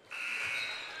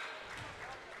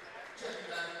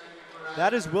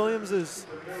 That is Williams'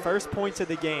 first points of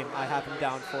the game. I have him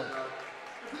down for.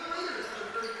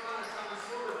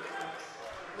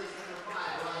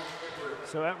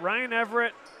 So Ryan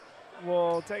Everett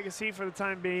will take a seat for the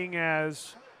time being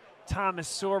as Thomas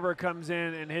Sorber comes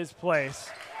in his place.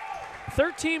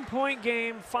 13-point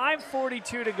game,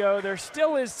 5:42 to go. There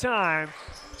still is time,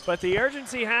 but the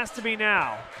urgency has to be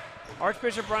now.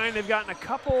 Archbishop Ryan, they've gotten a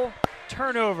couple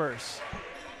turnovers.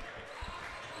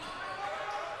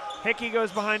 Hickey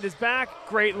goes behind his back.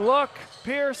 Great look.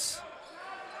 Pierce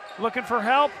looking for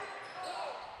help.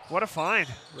 What a find.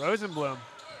 Rosenblum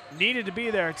needed to be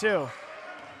there too.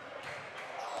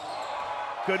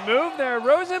 Good move there.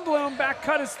 Rosenblum back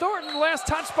cut is Thornton. Last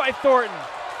touch by Thornton.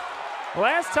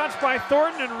 Last touch by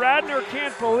Thornton, and Radnor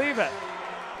can't believe it.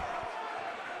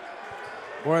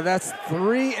 Boy, that's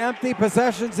 3 empty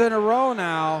possessions in a row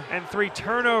now. And 3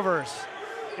 turnovers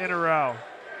in a row.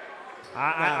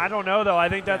 I don't know, though. I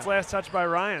think that's last touch by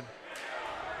Ryan.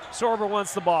 Sorber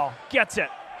wants the ball. Gets it.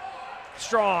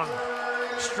 Strong.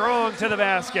 Strong to the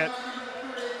basket.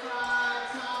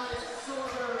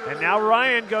 And now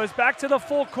Ryan goes back to the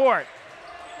full court.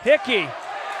 Hickey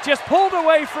just pulled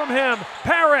away from him.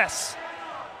 Paris.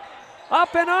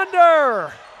 Up and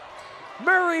under.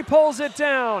 Murray pulls it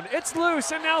down. It's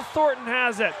loose, and now Thornton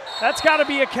has it. That's got to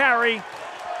be a carry,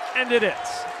 and it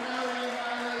is.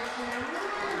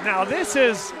 Now this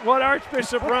is what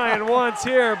Archbishop Ryan wants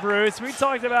here, Bruce. We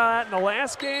talked about that in the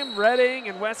last game, Reading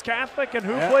and West Catholic, and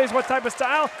who plays what type of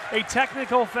style. A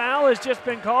technical foul has just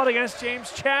been called against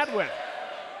James Chadwin.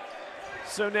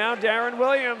 So now Darren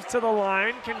Williams to the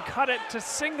line, can cut it to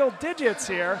single digits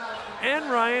here, and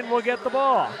Ryan will get the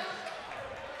ball.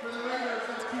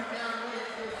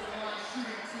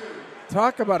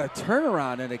 Talk about a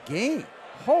turnaround in a game.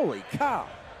 Holy cow.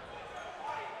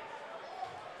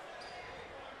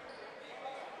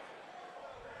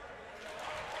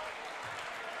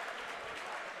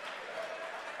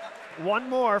 One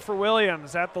more for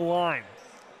Williams at the line.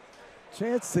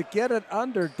 Chance to get it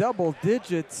under double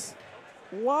digits.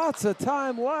 Lots of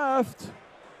time left.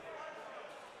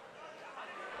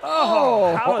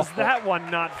 Oh, how does that one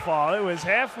not fall? It was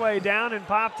halfway down and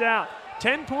popped out.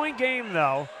 10-point game,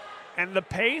 though, and the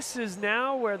pace is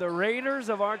now where the Raiders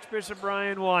of Archbishop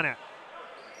Bryan want it.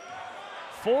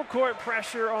 Full court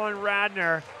pressure on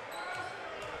Radnor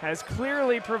has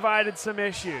clearly provided some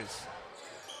issues.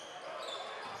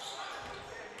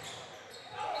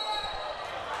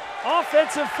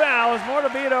 Offensive foul as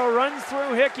Morabito runs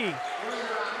through Hickey.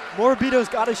 Morabito's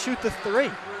got to shoot the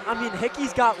three. I mean,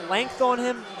 Hickey's got length on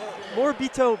him.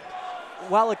 Morabito,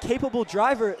 while a capable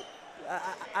driver,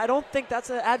 I don't think that's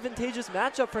an advantageous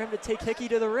matchup for him to take Hickey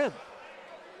to the rim.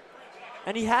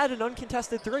 And he had an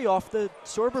uncontested three off the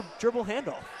Sorber dribble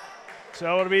handoff.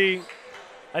 So it'll be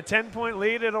a 10-point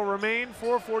lead. It'll remain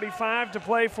 4:45 to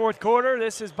play fourth quarter.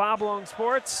 This is Bob Long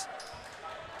Sports.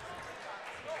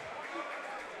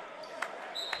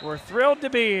 We're thrilled to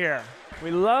be here. We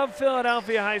love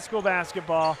Philadelphia high school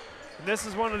basketball. And this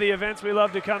is one of the events we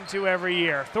love to come to every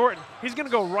year. Thornton, he's going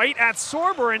to go right at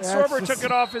Sorber, and Sorber took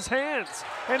it off his hands.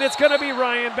 And it's going to be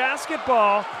Ryan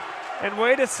basketball. And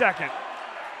wait a second.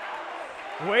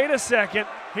 Wait a second.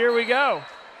 Here we go.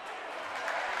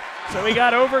 So he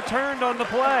got overturned on the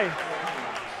play.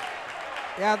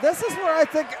 Yeah, this is where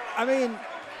I mean,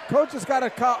 coach has got to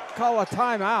call a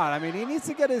timeout. I mean, he needs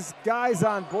to get his guys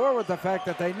on board with the fact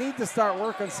that they need to start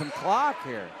working some clock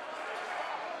here.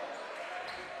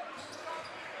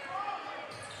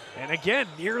 And again,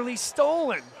 nearly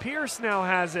stolen. Pierce now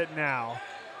has it now.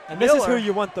 And this is who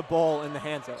you want the ball in the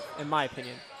hands of, in my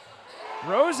opinion.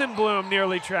 Rosenblum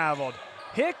nearly traveled.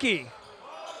 Hickey.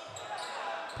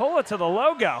 Pull it to the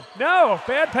logo. No,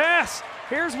 bad pass.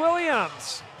 Here's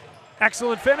Williams.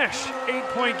 Excellent finish.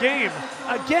 8-point game.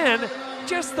 Again,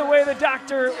 just the way the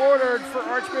doctor ordered for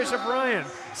Archbishop Bryan.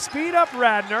 Speed up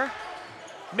Radnor,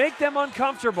 make them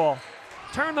uncomfortable,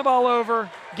 turn the ball over,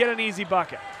 get an easy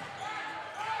bucket.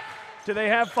 Do they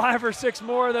have 5 or 6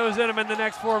 more of those in them in the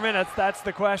next 4 minutes? That's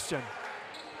the question.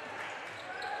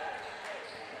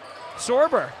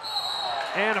 Sorber.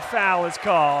 And a foul is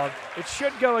called. It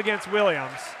should go against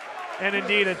Williams, and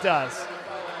indeed it does.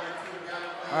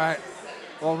 All right.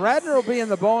 Well, Radnor will be in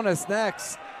the bonus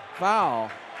next.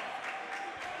 Foul.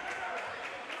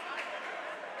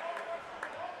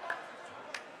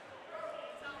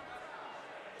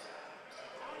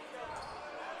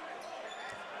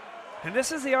 And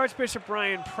this is the Archbishop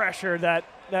Bryan pressure that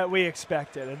we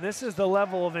expected. And this is the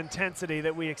level of intensity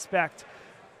that we expect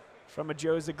from a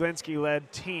Joe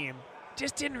Zaglinski-led team.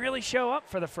 Just didn't really show up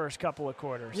for the first couple of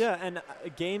quarters. Yeah, and a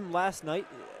game last night,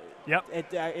 yep.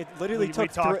 It literally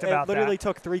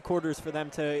took 3 quarters for them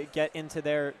to get into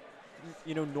their,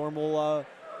 normal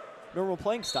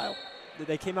playing style.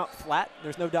 They came out flat.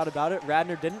 There's no doubt about it.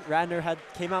 Radnor didn't. Radnor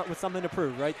came out with something to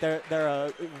prove, right? They're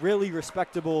a really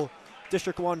respectable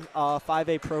District 1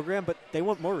 5A program, but they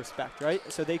want more respect, right?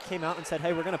 So they came out and said,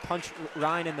 hey, we're going to punch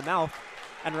Ryan in the mouth.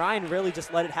 And Ryan really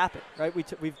just let it happen, right?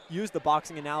 We've used the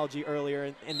boxing analogy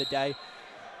earlier in the day.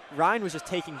 Ryan was just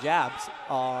taking jabs,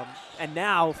 and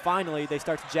now finally they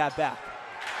start to jab back.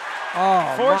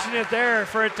 Oh, fortunate there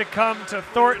for it to come to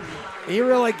Thornton. He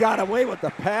really got away with the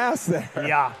pass there.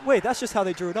 Yeah. Wait, that's just how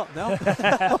they drew it up, no?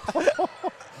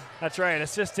 That's right,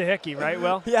 assist to Hickey, right,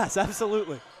 Will? Yes,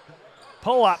 absolutely.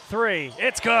 Pull up 3,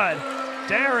 it's good.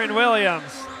 Darren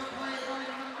Williams.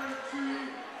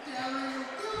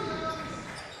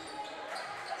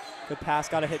 Good pass,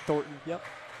 got to hit Thornton. Yep.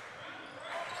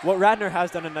 What Radnor has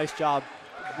done a nice job.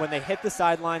 When they hit the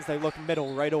sidelines, they look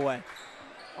middle right away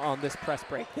on this press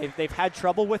break. They've had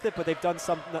trouble with it, but they've done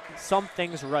some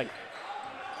things right.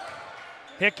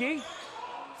 Hickey,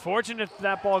 fortunate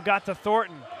that ball got to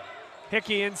Thornton.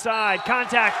 Hickey inside,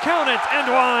 contact, count it,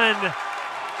 and 1.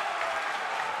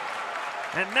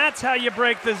 And that's how you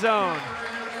break the zone.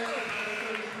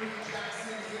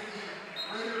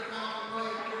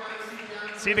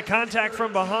 See the contact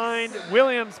from behind.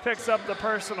 Williams picks up the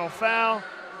personal foul.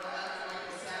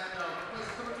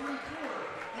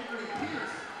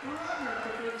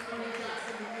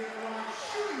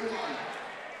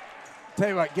 Tell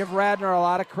you what, give Radnor a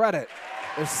lot of credit.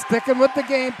 They're sticking with the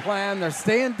game plan. They're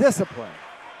staying disciplined.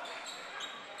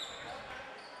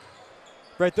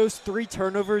 Right, those 3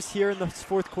 turnovers here in the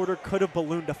fourth quarter could have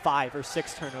ballooned to 5 or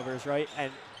 6 turnovers, right?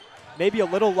 And maybe a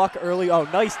little luck early. Oh,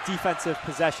 nice defensive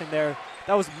possession there.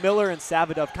 That was Miller and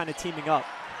Savadov kind of teaming up.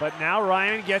 But now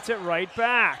Ryan gets it right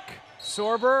back.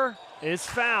 Sorber is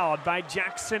fouled by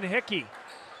Jackson Hickey.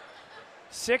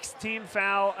 6th team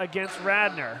foul against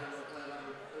Radnor.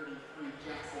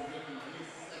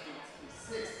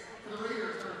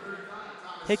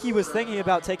 Hickey was thinking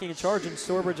about taking a charge, and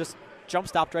Sorber just jump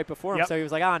stopped right before him. Yep. So he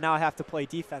was like, now I have to play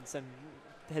defense, and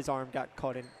his arm got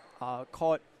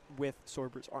caught with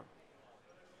Sorber's arm.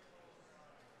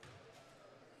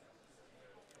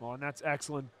 Well, and that's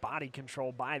excellent body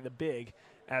control by the big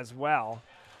as well.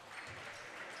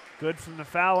 Good from the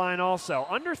foul line also.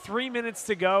 Under 3 minutes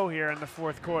to go here in the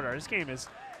fourth quarter. This game is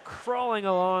crawling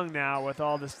along now with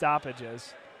all the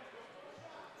stoppages.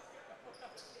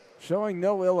 Showing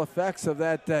no ill effects of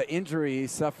that injury he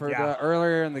suffered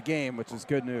earlier in the game, which is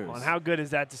good news. Well, and how good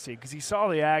is that to see? Because he saw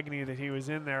the agony that he was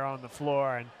in there on the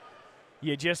floor, and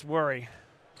you just worry,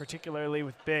 particularly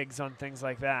with bigs on things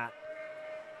like that.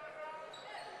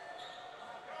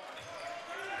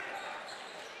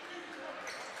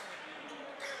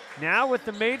 Now with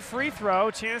the made free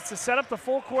throw, chance to set up the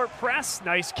full court press.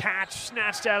 Nice catch,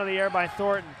 snatched out of the air by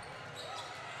Thornton.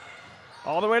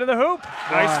 All the way to the hoop.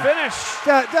 Nice finish.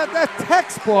 That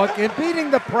textbook in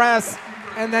beating the press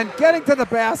and then getting to the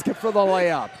basket for the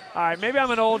layup. All right, maybe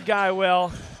I'm an old guy,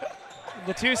 Will.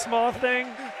 The too small thing,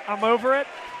 I'm over it.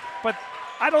 But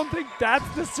I don't think that's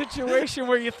the situation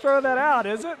where you throw that out,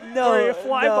 is it? No. Where you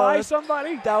fly by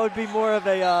somebody? That would be more of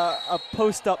a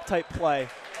post-up type play.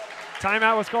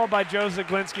 Timeout was called by Joe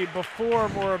Zaglinski before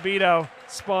Morabito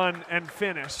spun and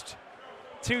finished.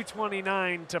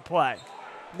 2:29 to play.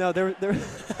 No,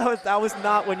 that was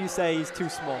not when you say he's too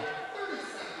small.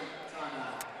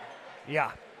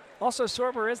 Yeah. Also,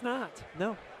 Sorber is not.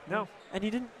 No. No. And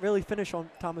he didn't really finish on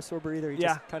Thomas Sorber either. He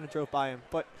Yeah. just kind of drove by him.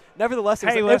 But nevertheless,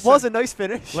 it Listen. was a nice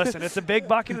finish. Listen, it's a big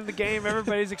bucket in the game.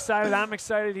 Everybody's excited. I'm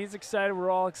excited. He's excited. We're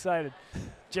all excited.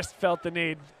 Just felt the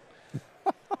need.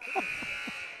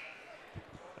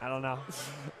 I don't know.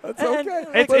 That's okay.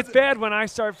 It's bad when I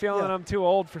start feeling I'm too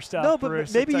old for stuff. No, but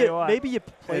Bruce, maybe maybe you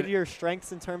play to your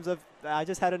strengths in terms of I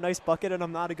just had a nice bucket and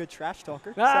I'm not a good trash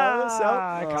talker. So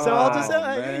I'll just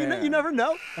you never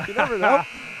know. You never know.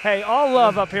 Hey, all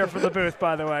love up here for the booth,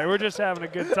 by the way. We're just having a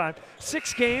good time.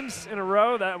 6 games in a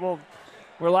row that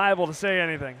we're liable to say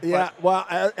anything. Yeah, well,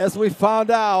 as we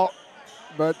found out,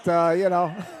 but you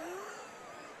know.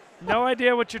 No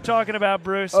idea what you're talking about,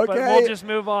 Bruce, okay. but we'll just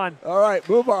move on. All right,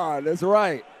 move on. That's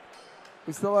right.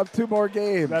 We still have 2 more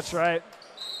games. That's right.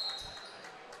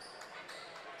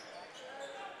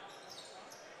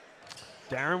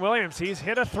 Darren Williams, he's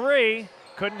hit a 3.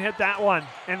 Couldn't hit that one.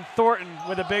 And Thornton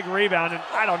with a big rebound, and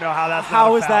I don't know how that's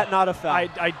How is that not a foul?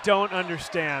 I don't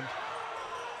understand.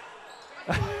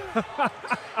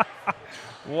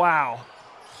 Wow.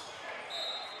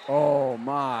 Oh,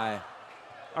 my.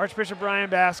 Archbishop Bryan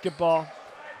basketball.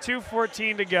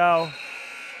 2:14 to go.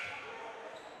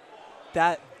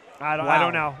 I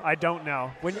don't know. I don't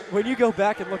know. When you go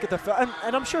back and look at the film,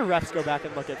 and I'm sure refs go back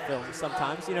and look at film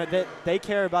sometimes. You know, they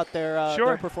care about their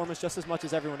performance just as much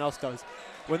as everyone else does.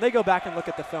 When they go back and look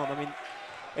at the film, I mean,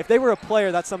 if they were a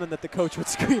player, that's something that the coach would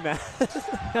scream at.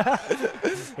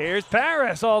 Here's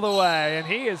Paris all the way, and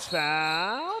he is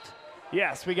fouled.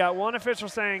 Yes, we got one official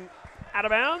saying out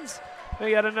of bounds.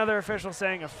 We got another official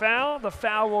saying a foul. The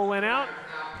foul will win out,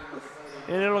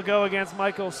 and it'll go against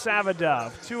Michael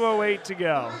Savadov. 2:08 to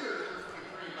go.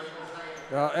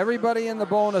 Everybody in the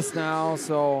bonus now,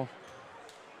 so.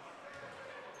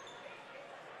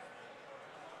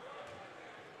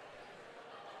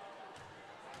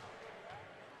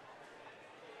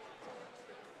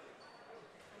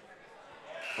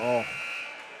 Oh.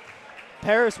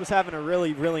 Paris was having a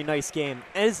really, really nice game.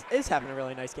 Is having a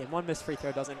really nice game. One missed free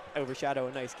throw doesn't overshadow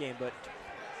a nice game, but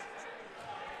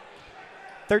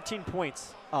 13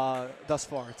 points thus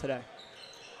far today.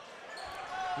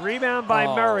 Rebound by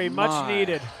Murray, much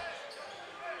needed.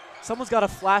 Someone's got to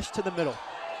flash to the middle.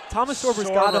 Thomas Sorber's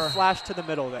got to flash to the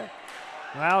middle there.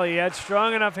 Well, he had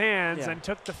strong enough hands and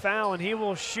took the foul, and he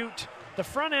will shoot the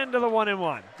front end of the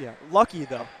 1-and-1. Yeah, lucky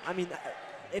though. I mean,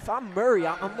 if I'm Murray,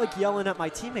 I'm like yelling at my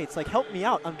teammates, like, help me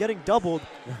out. I'm getting doubled.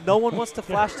 No one wants to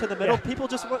flash to the middle. People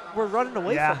just were running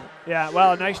away from it. Yeah,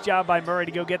 well, nice job by Murray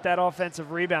to go get that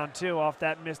offensive rebound, too, off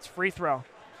that missed free throw.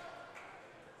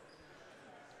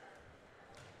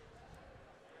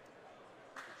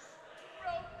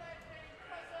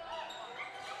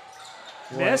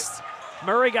 Missed.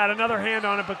 Murray got another hand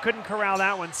on it, but couldn't corral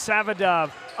that one.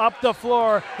 Savadov up the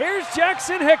floor. Here's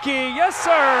Jackson Hickey. Yes,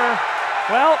 sir.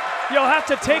 Well, you'll have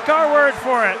to take our word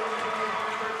for it.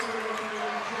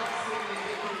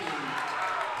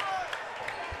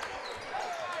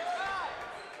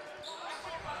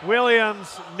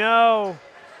 Williams, no.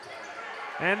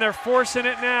 And they're forcing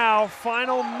it now.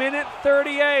 Final minute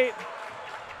 38.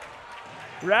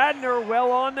 Radnor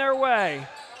well on their way.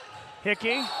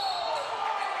 Hickey.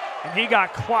 And he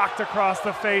got clocked across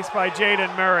the face by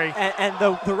Jaden Murray. And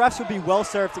the refs would be well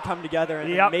served to come together and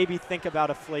Yep. maybe think about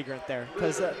a flagrant there.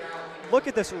 Because look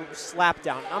at this slap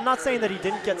down. I'm not saying that he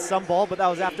didn't get some ball, but that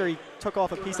was after he took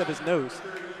off a piece of his nose.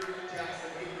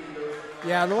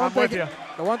 Yeah, the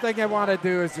one thing I want to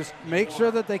do is just make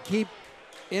sure that they keep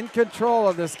in control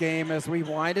of this game as we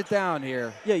wind it down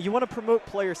here. Yeah, you want to promote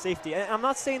player safety. And I'm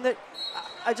not saying that.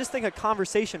 I just think a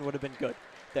conversation would have been good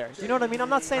there. Do you know what I mean? I'm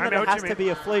not saying that it has to be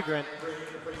a flagrant,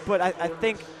 but I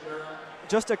think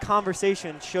just a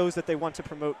conversation shows that they want to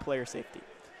promote player safety.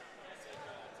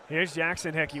 Here's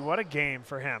Jackson Hickey. What a game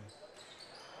for him.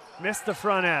 Missed the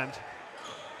front end.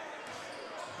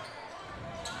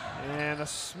 And a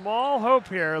small hope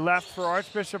here left for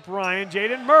Archbishop Ryan.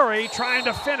 Jaden Murray trying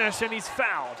to finish, and he's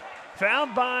fouled.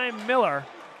 Fouled by Miller.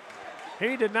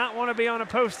 He did not want to be on a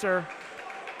poster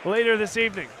later this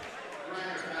evening.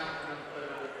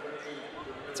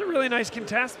 It's a really nice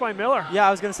contest by Miller. Yeah,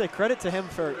 I was going to say credit to him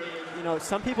for,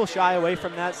 some people shy away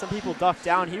from that. Some people duck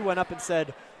down. He went up and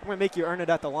said, I'm going to make you earn it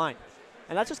at the line.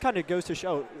 And that just kind of goes to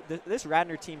show this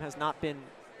Radnor team has not been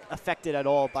affected at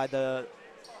all by the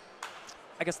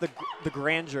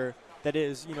grandeur that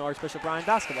is, Archbishop Ryan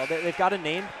basketball. They've got a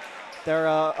name. They're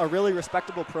a really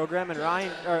respectable program, and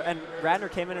Radnor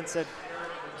came in and said,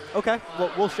 okay,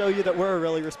 well, we'll show you that we're a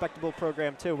really respectable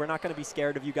program too. We're not going to be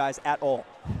scared of you guys at all.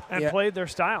 And played their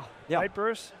style, right,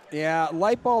 Bruce? Yeah,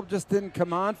 light bulb just didn't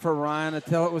come on for Ryan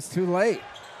until it was too late.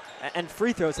 And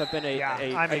free throws have been a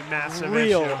massive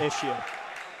real issue.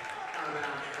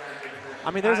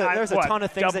 I mean, there's a ton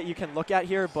of things that you can look at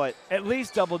here, but at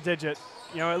least double digit,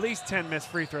 at least 10 missed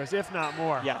free throws, if not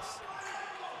more. Yes.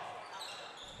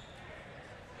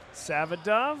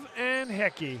 Savadov and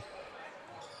Hickey.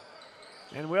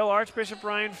 And will Archbishop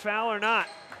Ryan foul or not?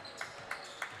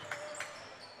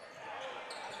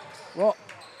 Well,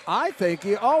 I think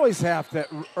you always have to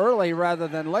early rather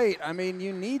than late. I mean,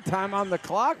 you need time on the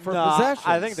clock for possessions.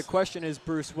 I think the question is,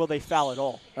 Bruce, will they foul at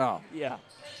all? Oh. Yeah.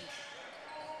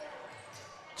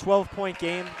 12-point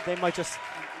game. They might just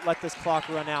let this clock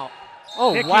run out.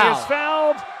 Oh, Hickey wow. is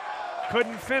fouled.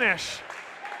 Couldn't finish.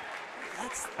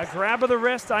 That's a grab of the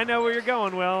wrist. I know where you're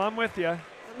going, Will. I'm with you.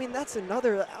 I mean, that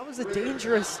was a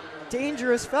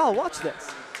dangerous foul. Watch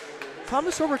this.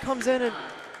 Thomas Sorber comes in, and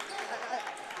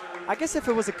I guess if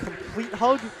it was a complete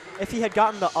hug, if he had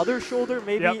gotten the other shoulder,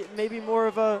 maybe more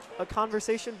of a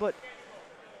conversation, but.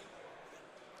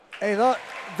 Hey, look,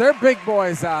 they're big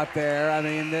boys out there. I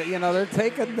mean, they're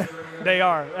taking. They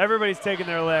are. Everybody's taking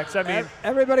their licks. I mean,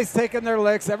 everybody's taking their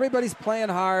licks. Everybody's playing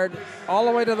hard all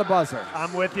the way to the buzzer.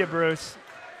 I'm with you, Bruce.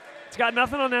 It's got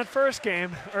nothing on that first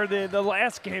game, or the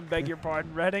last game, beg your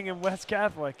pardon, Reading and West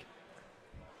Catholic.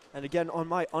 And again, on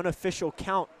my unofficial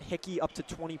count, Hickey up to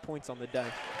 20 points on the day.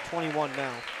 21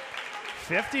 now.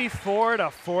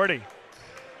 54-40.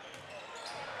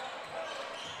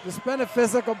 It's been a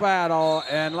physical battle,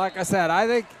 and like I said,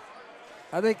 I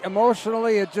think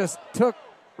emotionally it just took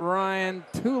Ryan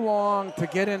too long to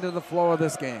get into the flow of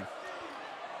this game.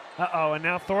 Uh-oh, and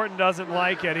now Thornton doesn't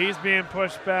like it. He's being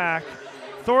pushed back.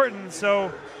 Thornton,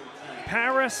 so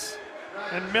Paris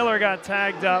and Miller got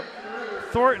tagged up.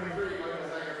 Thornton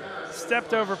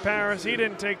stepped over Paris. He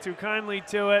didn't take too kindly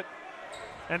to it,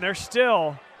 and they're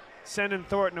still sending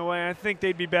Thornton away. I think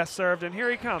they'd be best served, and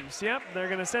here he comes. Yep, they're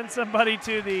going to send somebody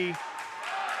to the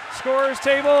scorer's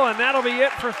table, and that'll be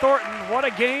it for Thornton. What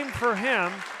a game for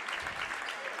him.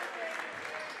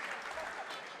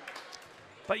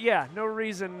 But yeah, no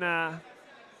reason at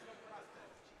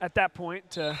that point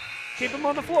to keep him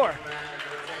on the floor.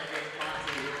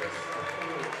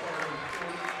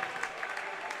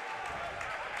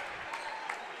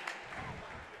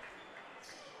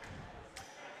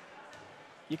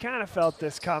 You kind of felt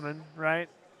this coming, right?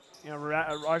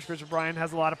 Archbishop Ryan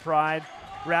has a lot of pride.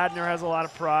 Radnor has a lot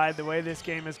of pride. The way this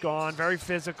game has gone, very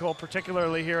physical,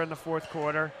 particularly here in the fourth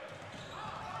quarter.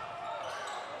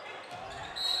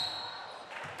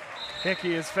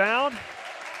 Hickey is fouled.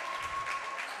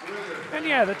 And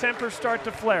yeah, the tempers start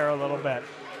to flare a little bit.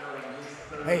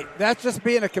 Hey, that's just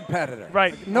being a competitor.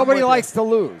 Right. Nobody likes to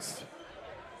lose.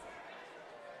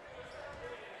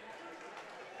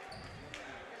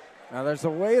 Now, there's a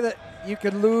way that you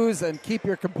can lose and keep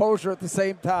your composure at the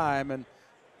same time, and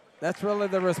that's really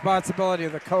the responsibility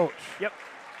of the coach. Yep.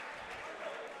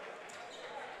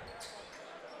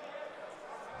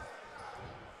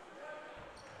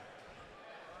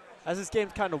 As this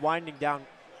game's kind of winding down,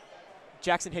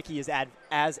 Jackson Hickey is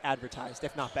as advertised,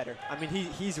 if not better. I mean,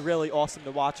 he's really awesome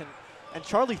to watch, and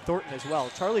Charlie Thornton as well.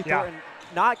 Charlie Thornton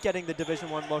not getting the Division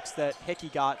I looks that Hickey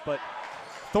got, but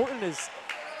Thornton is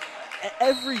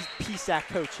every PSAC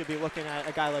coach should be looking at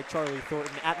a guy like Charlie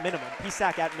Thornton at minimum,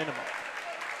 PSAC at minimum.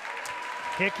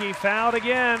 Hickey fouled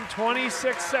again,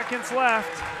 26 seconds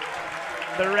left.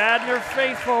 The Radnor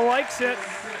faithful likes it.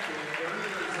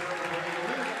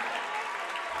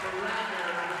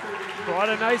 What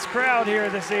a nice crowd here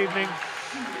this evening.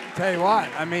 Tell you what,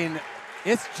 I mean,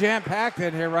 it's jam-packed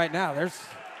in here right now. There's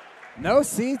no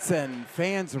seats and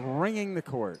fans ringing the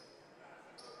court.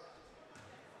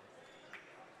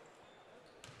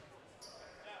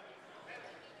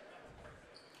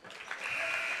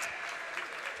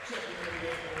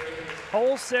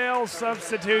 Wholesale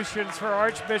substitutions for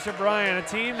Archbishop Ryan, a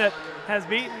team that has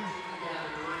beaten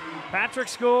Patrick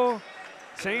School,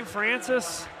 St.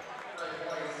 Francis.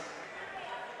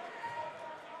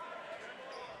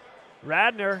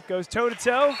 Radnor goes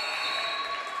toe-to-toe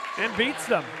and beats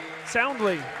them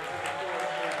soundly.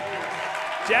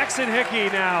 Jackson Hickey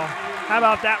now. How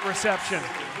about that reception?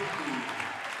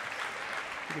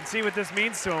 You can see what this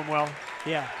means to him, Will.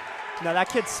 Yeah. No, that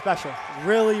kid's special.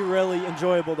 Really, really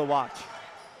enjoyable to watch.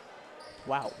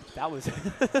 Wow, that was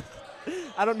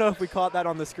I don't know if we caught that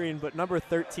on the screen, but number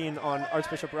 13 on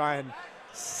Archbishop Ryan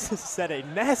set a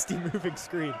nasty moving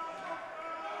screen.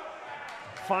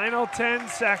 Final 10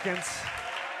 seconds.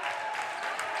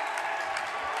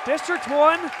 District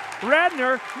 1,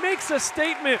 Radnor makes a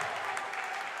statement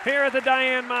here at the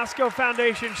Diane Mosco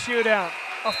Foundation Shootout.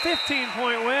 A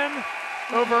 15-point win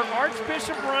over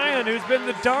Archbishop Ryan, who's been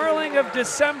the darling of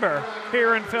December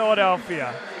here in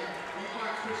Philadelphia.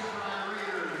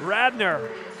 Radnor,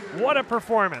 what a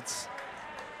performance.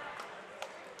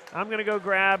 I'm going to go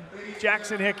grab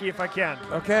Jackson Hickey if I can.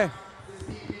 Okay.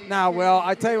 Now, Will,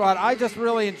 I tell you what, I just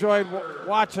really enjoyed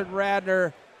watching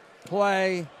Radnor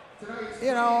play.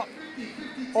 You know,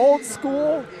 old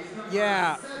school,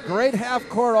 yeah, great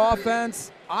half-court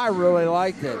offense. I really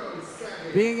liked it.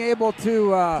 Being able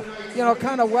to, you know,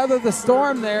 kind of weather the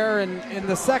storm there in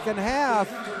the second half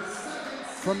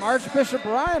from Archbishop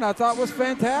Ryan, I thought was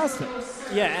fantastic.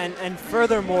 Yeah, and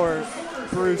furthermore,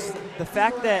 Bruce, the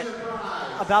fact that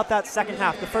about that second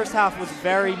half, the first half was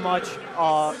very much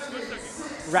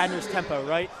Radnor's tempo,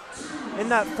 right? In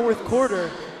that fourth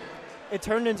quarter, it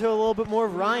turned into a little bit more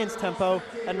of Ryan's tempo,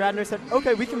 and Radnor said,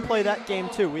 okay, we can play that game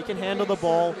too. We can handle the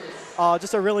ball.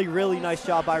 Just a really, really nice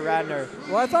job by Radnor.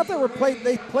 Well, I thought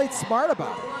they played smart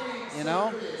about it, you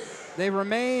know? They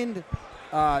remained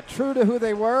true to who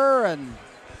they were. And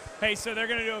hey, so they're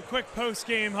going to do a quick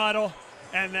post-game huddle,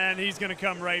 and then he's going to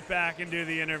come right back and do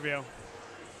the interview.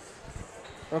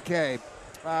 Okay.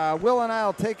 Will and I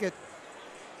will take it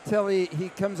till he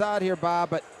comes out here, Bob.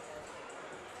 But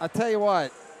I'll tell you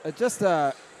what, just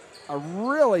a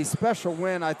really special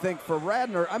win, I think, for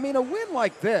Radnor. I mean, a win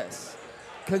like this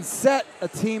can set a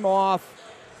team off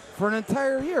for an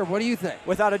entire year. What do you think?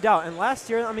 Without a doubt. And last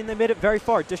year, I mean, they made it very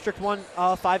far. District 1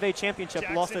 5A championship,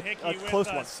 Jackson lost a close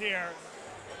one. Here.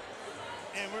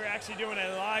 And we're actually doing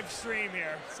a live stream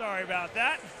here. Sorry about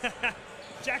that.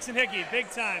 Jackson Hickey, big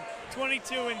time,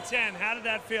 22-10. How did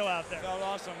that feel out there? Felt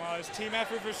awesome. It's team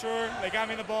effort for sure. They got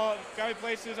me the ball, got me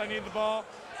places I needed the ball.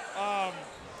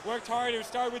 Worked hard. It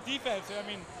started with defense. I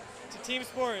mean, it's a team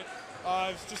sport.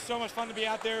 It's just so much fun to be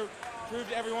out there, prove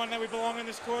to everyone that we belong in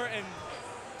this court, and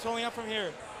it's only up from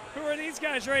here. Who are these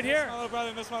guys right here? This is my little brother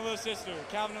and this is my little sister,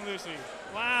 Calvin and Lucy.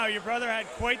 Wow, your brother had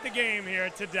quite the game here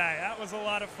today. That was a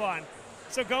lot of fun.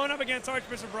 So going up against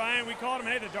Archbishop Ryan, we called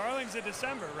them, hey, the darlings of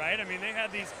December, right? I mean, they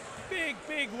had these big,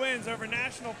 big wins over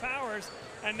national powers,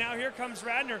 and now here comes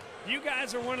Radnor. You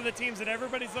guys are one of the teams that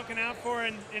everybody's looking out for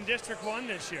in District 1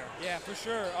 this year. Yeah, for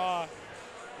sure.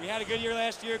 We had a good year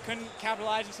last year, couldn't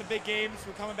capitalize on some big games.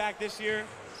 We're coming back this year.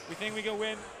 We think we can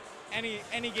win any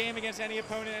game against any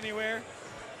opponent anywhere.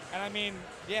 And I mean,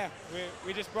 yeah,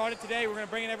 we just brought it today. We're going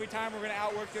to bring it every time. We're going to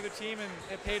outwork the other team, and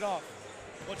it paid off.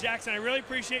 Well, Jackson, I really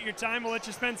appreciate your time. We'll let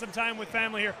you spend some time with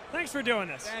family here. Thanks for doing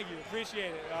this. Thank you.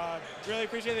 Appreciate it. Really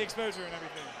appreciate the exposure and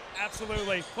everything.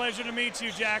 Absolutely. Pleasure to meet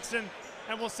you, Jackson.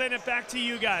 And we'll send it back to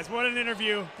you guys. What an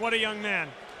interview. What a young man.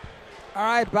 All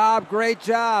right, Bob, great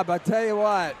job. I tell you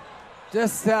what,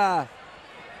 just I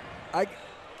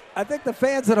think the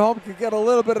fans at home could get a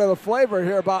little bit of a flavor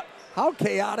here about how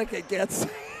chaotic it gets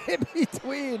in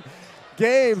between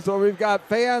games where we've got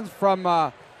fans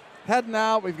from heading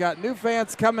out. We've got new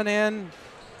fans coming in.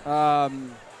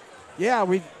 Yeah,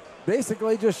 we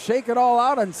basically just shake it all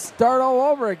out and start all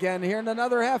over again here in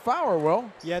another half hour, Will.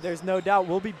 Yeah, there's no doubt.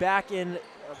 We'll be back in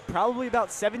probably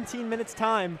about 17 minutes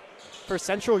time for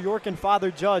Central York and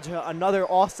Father Judge, another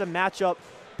awesome matchup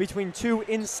between two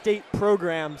in-state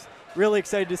programs. Really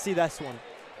excited to see this one.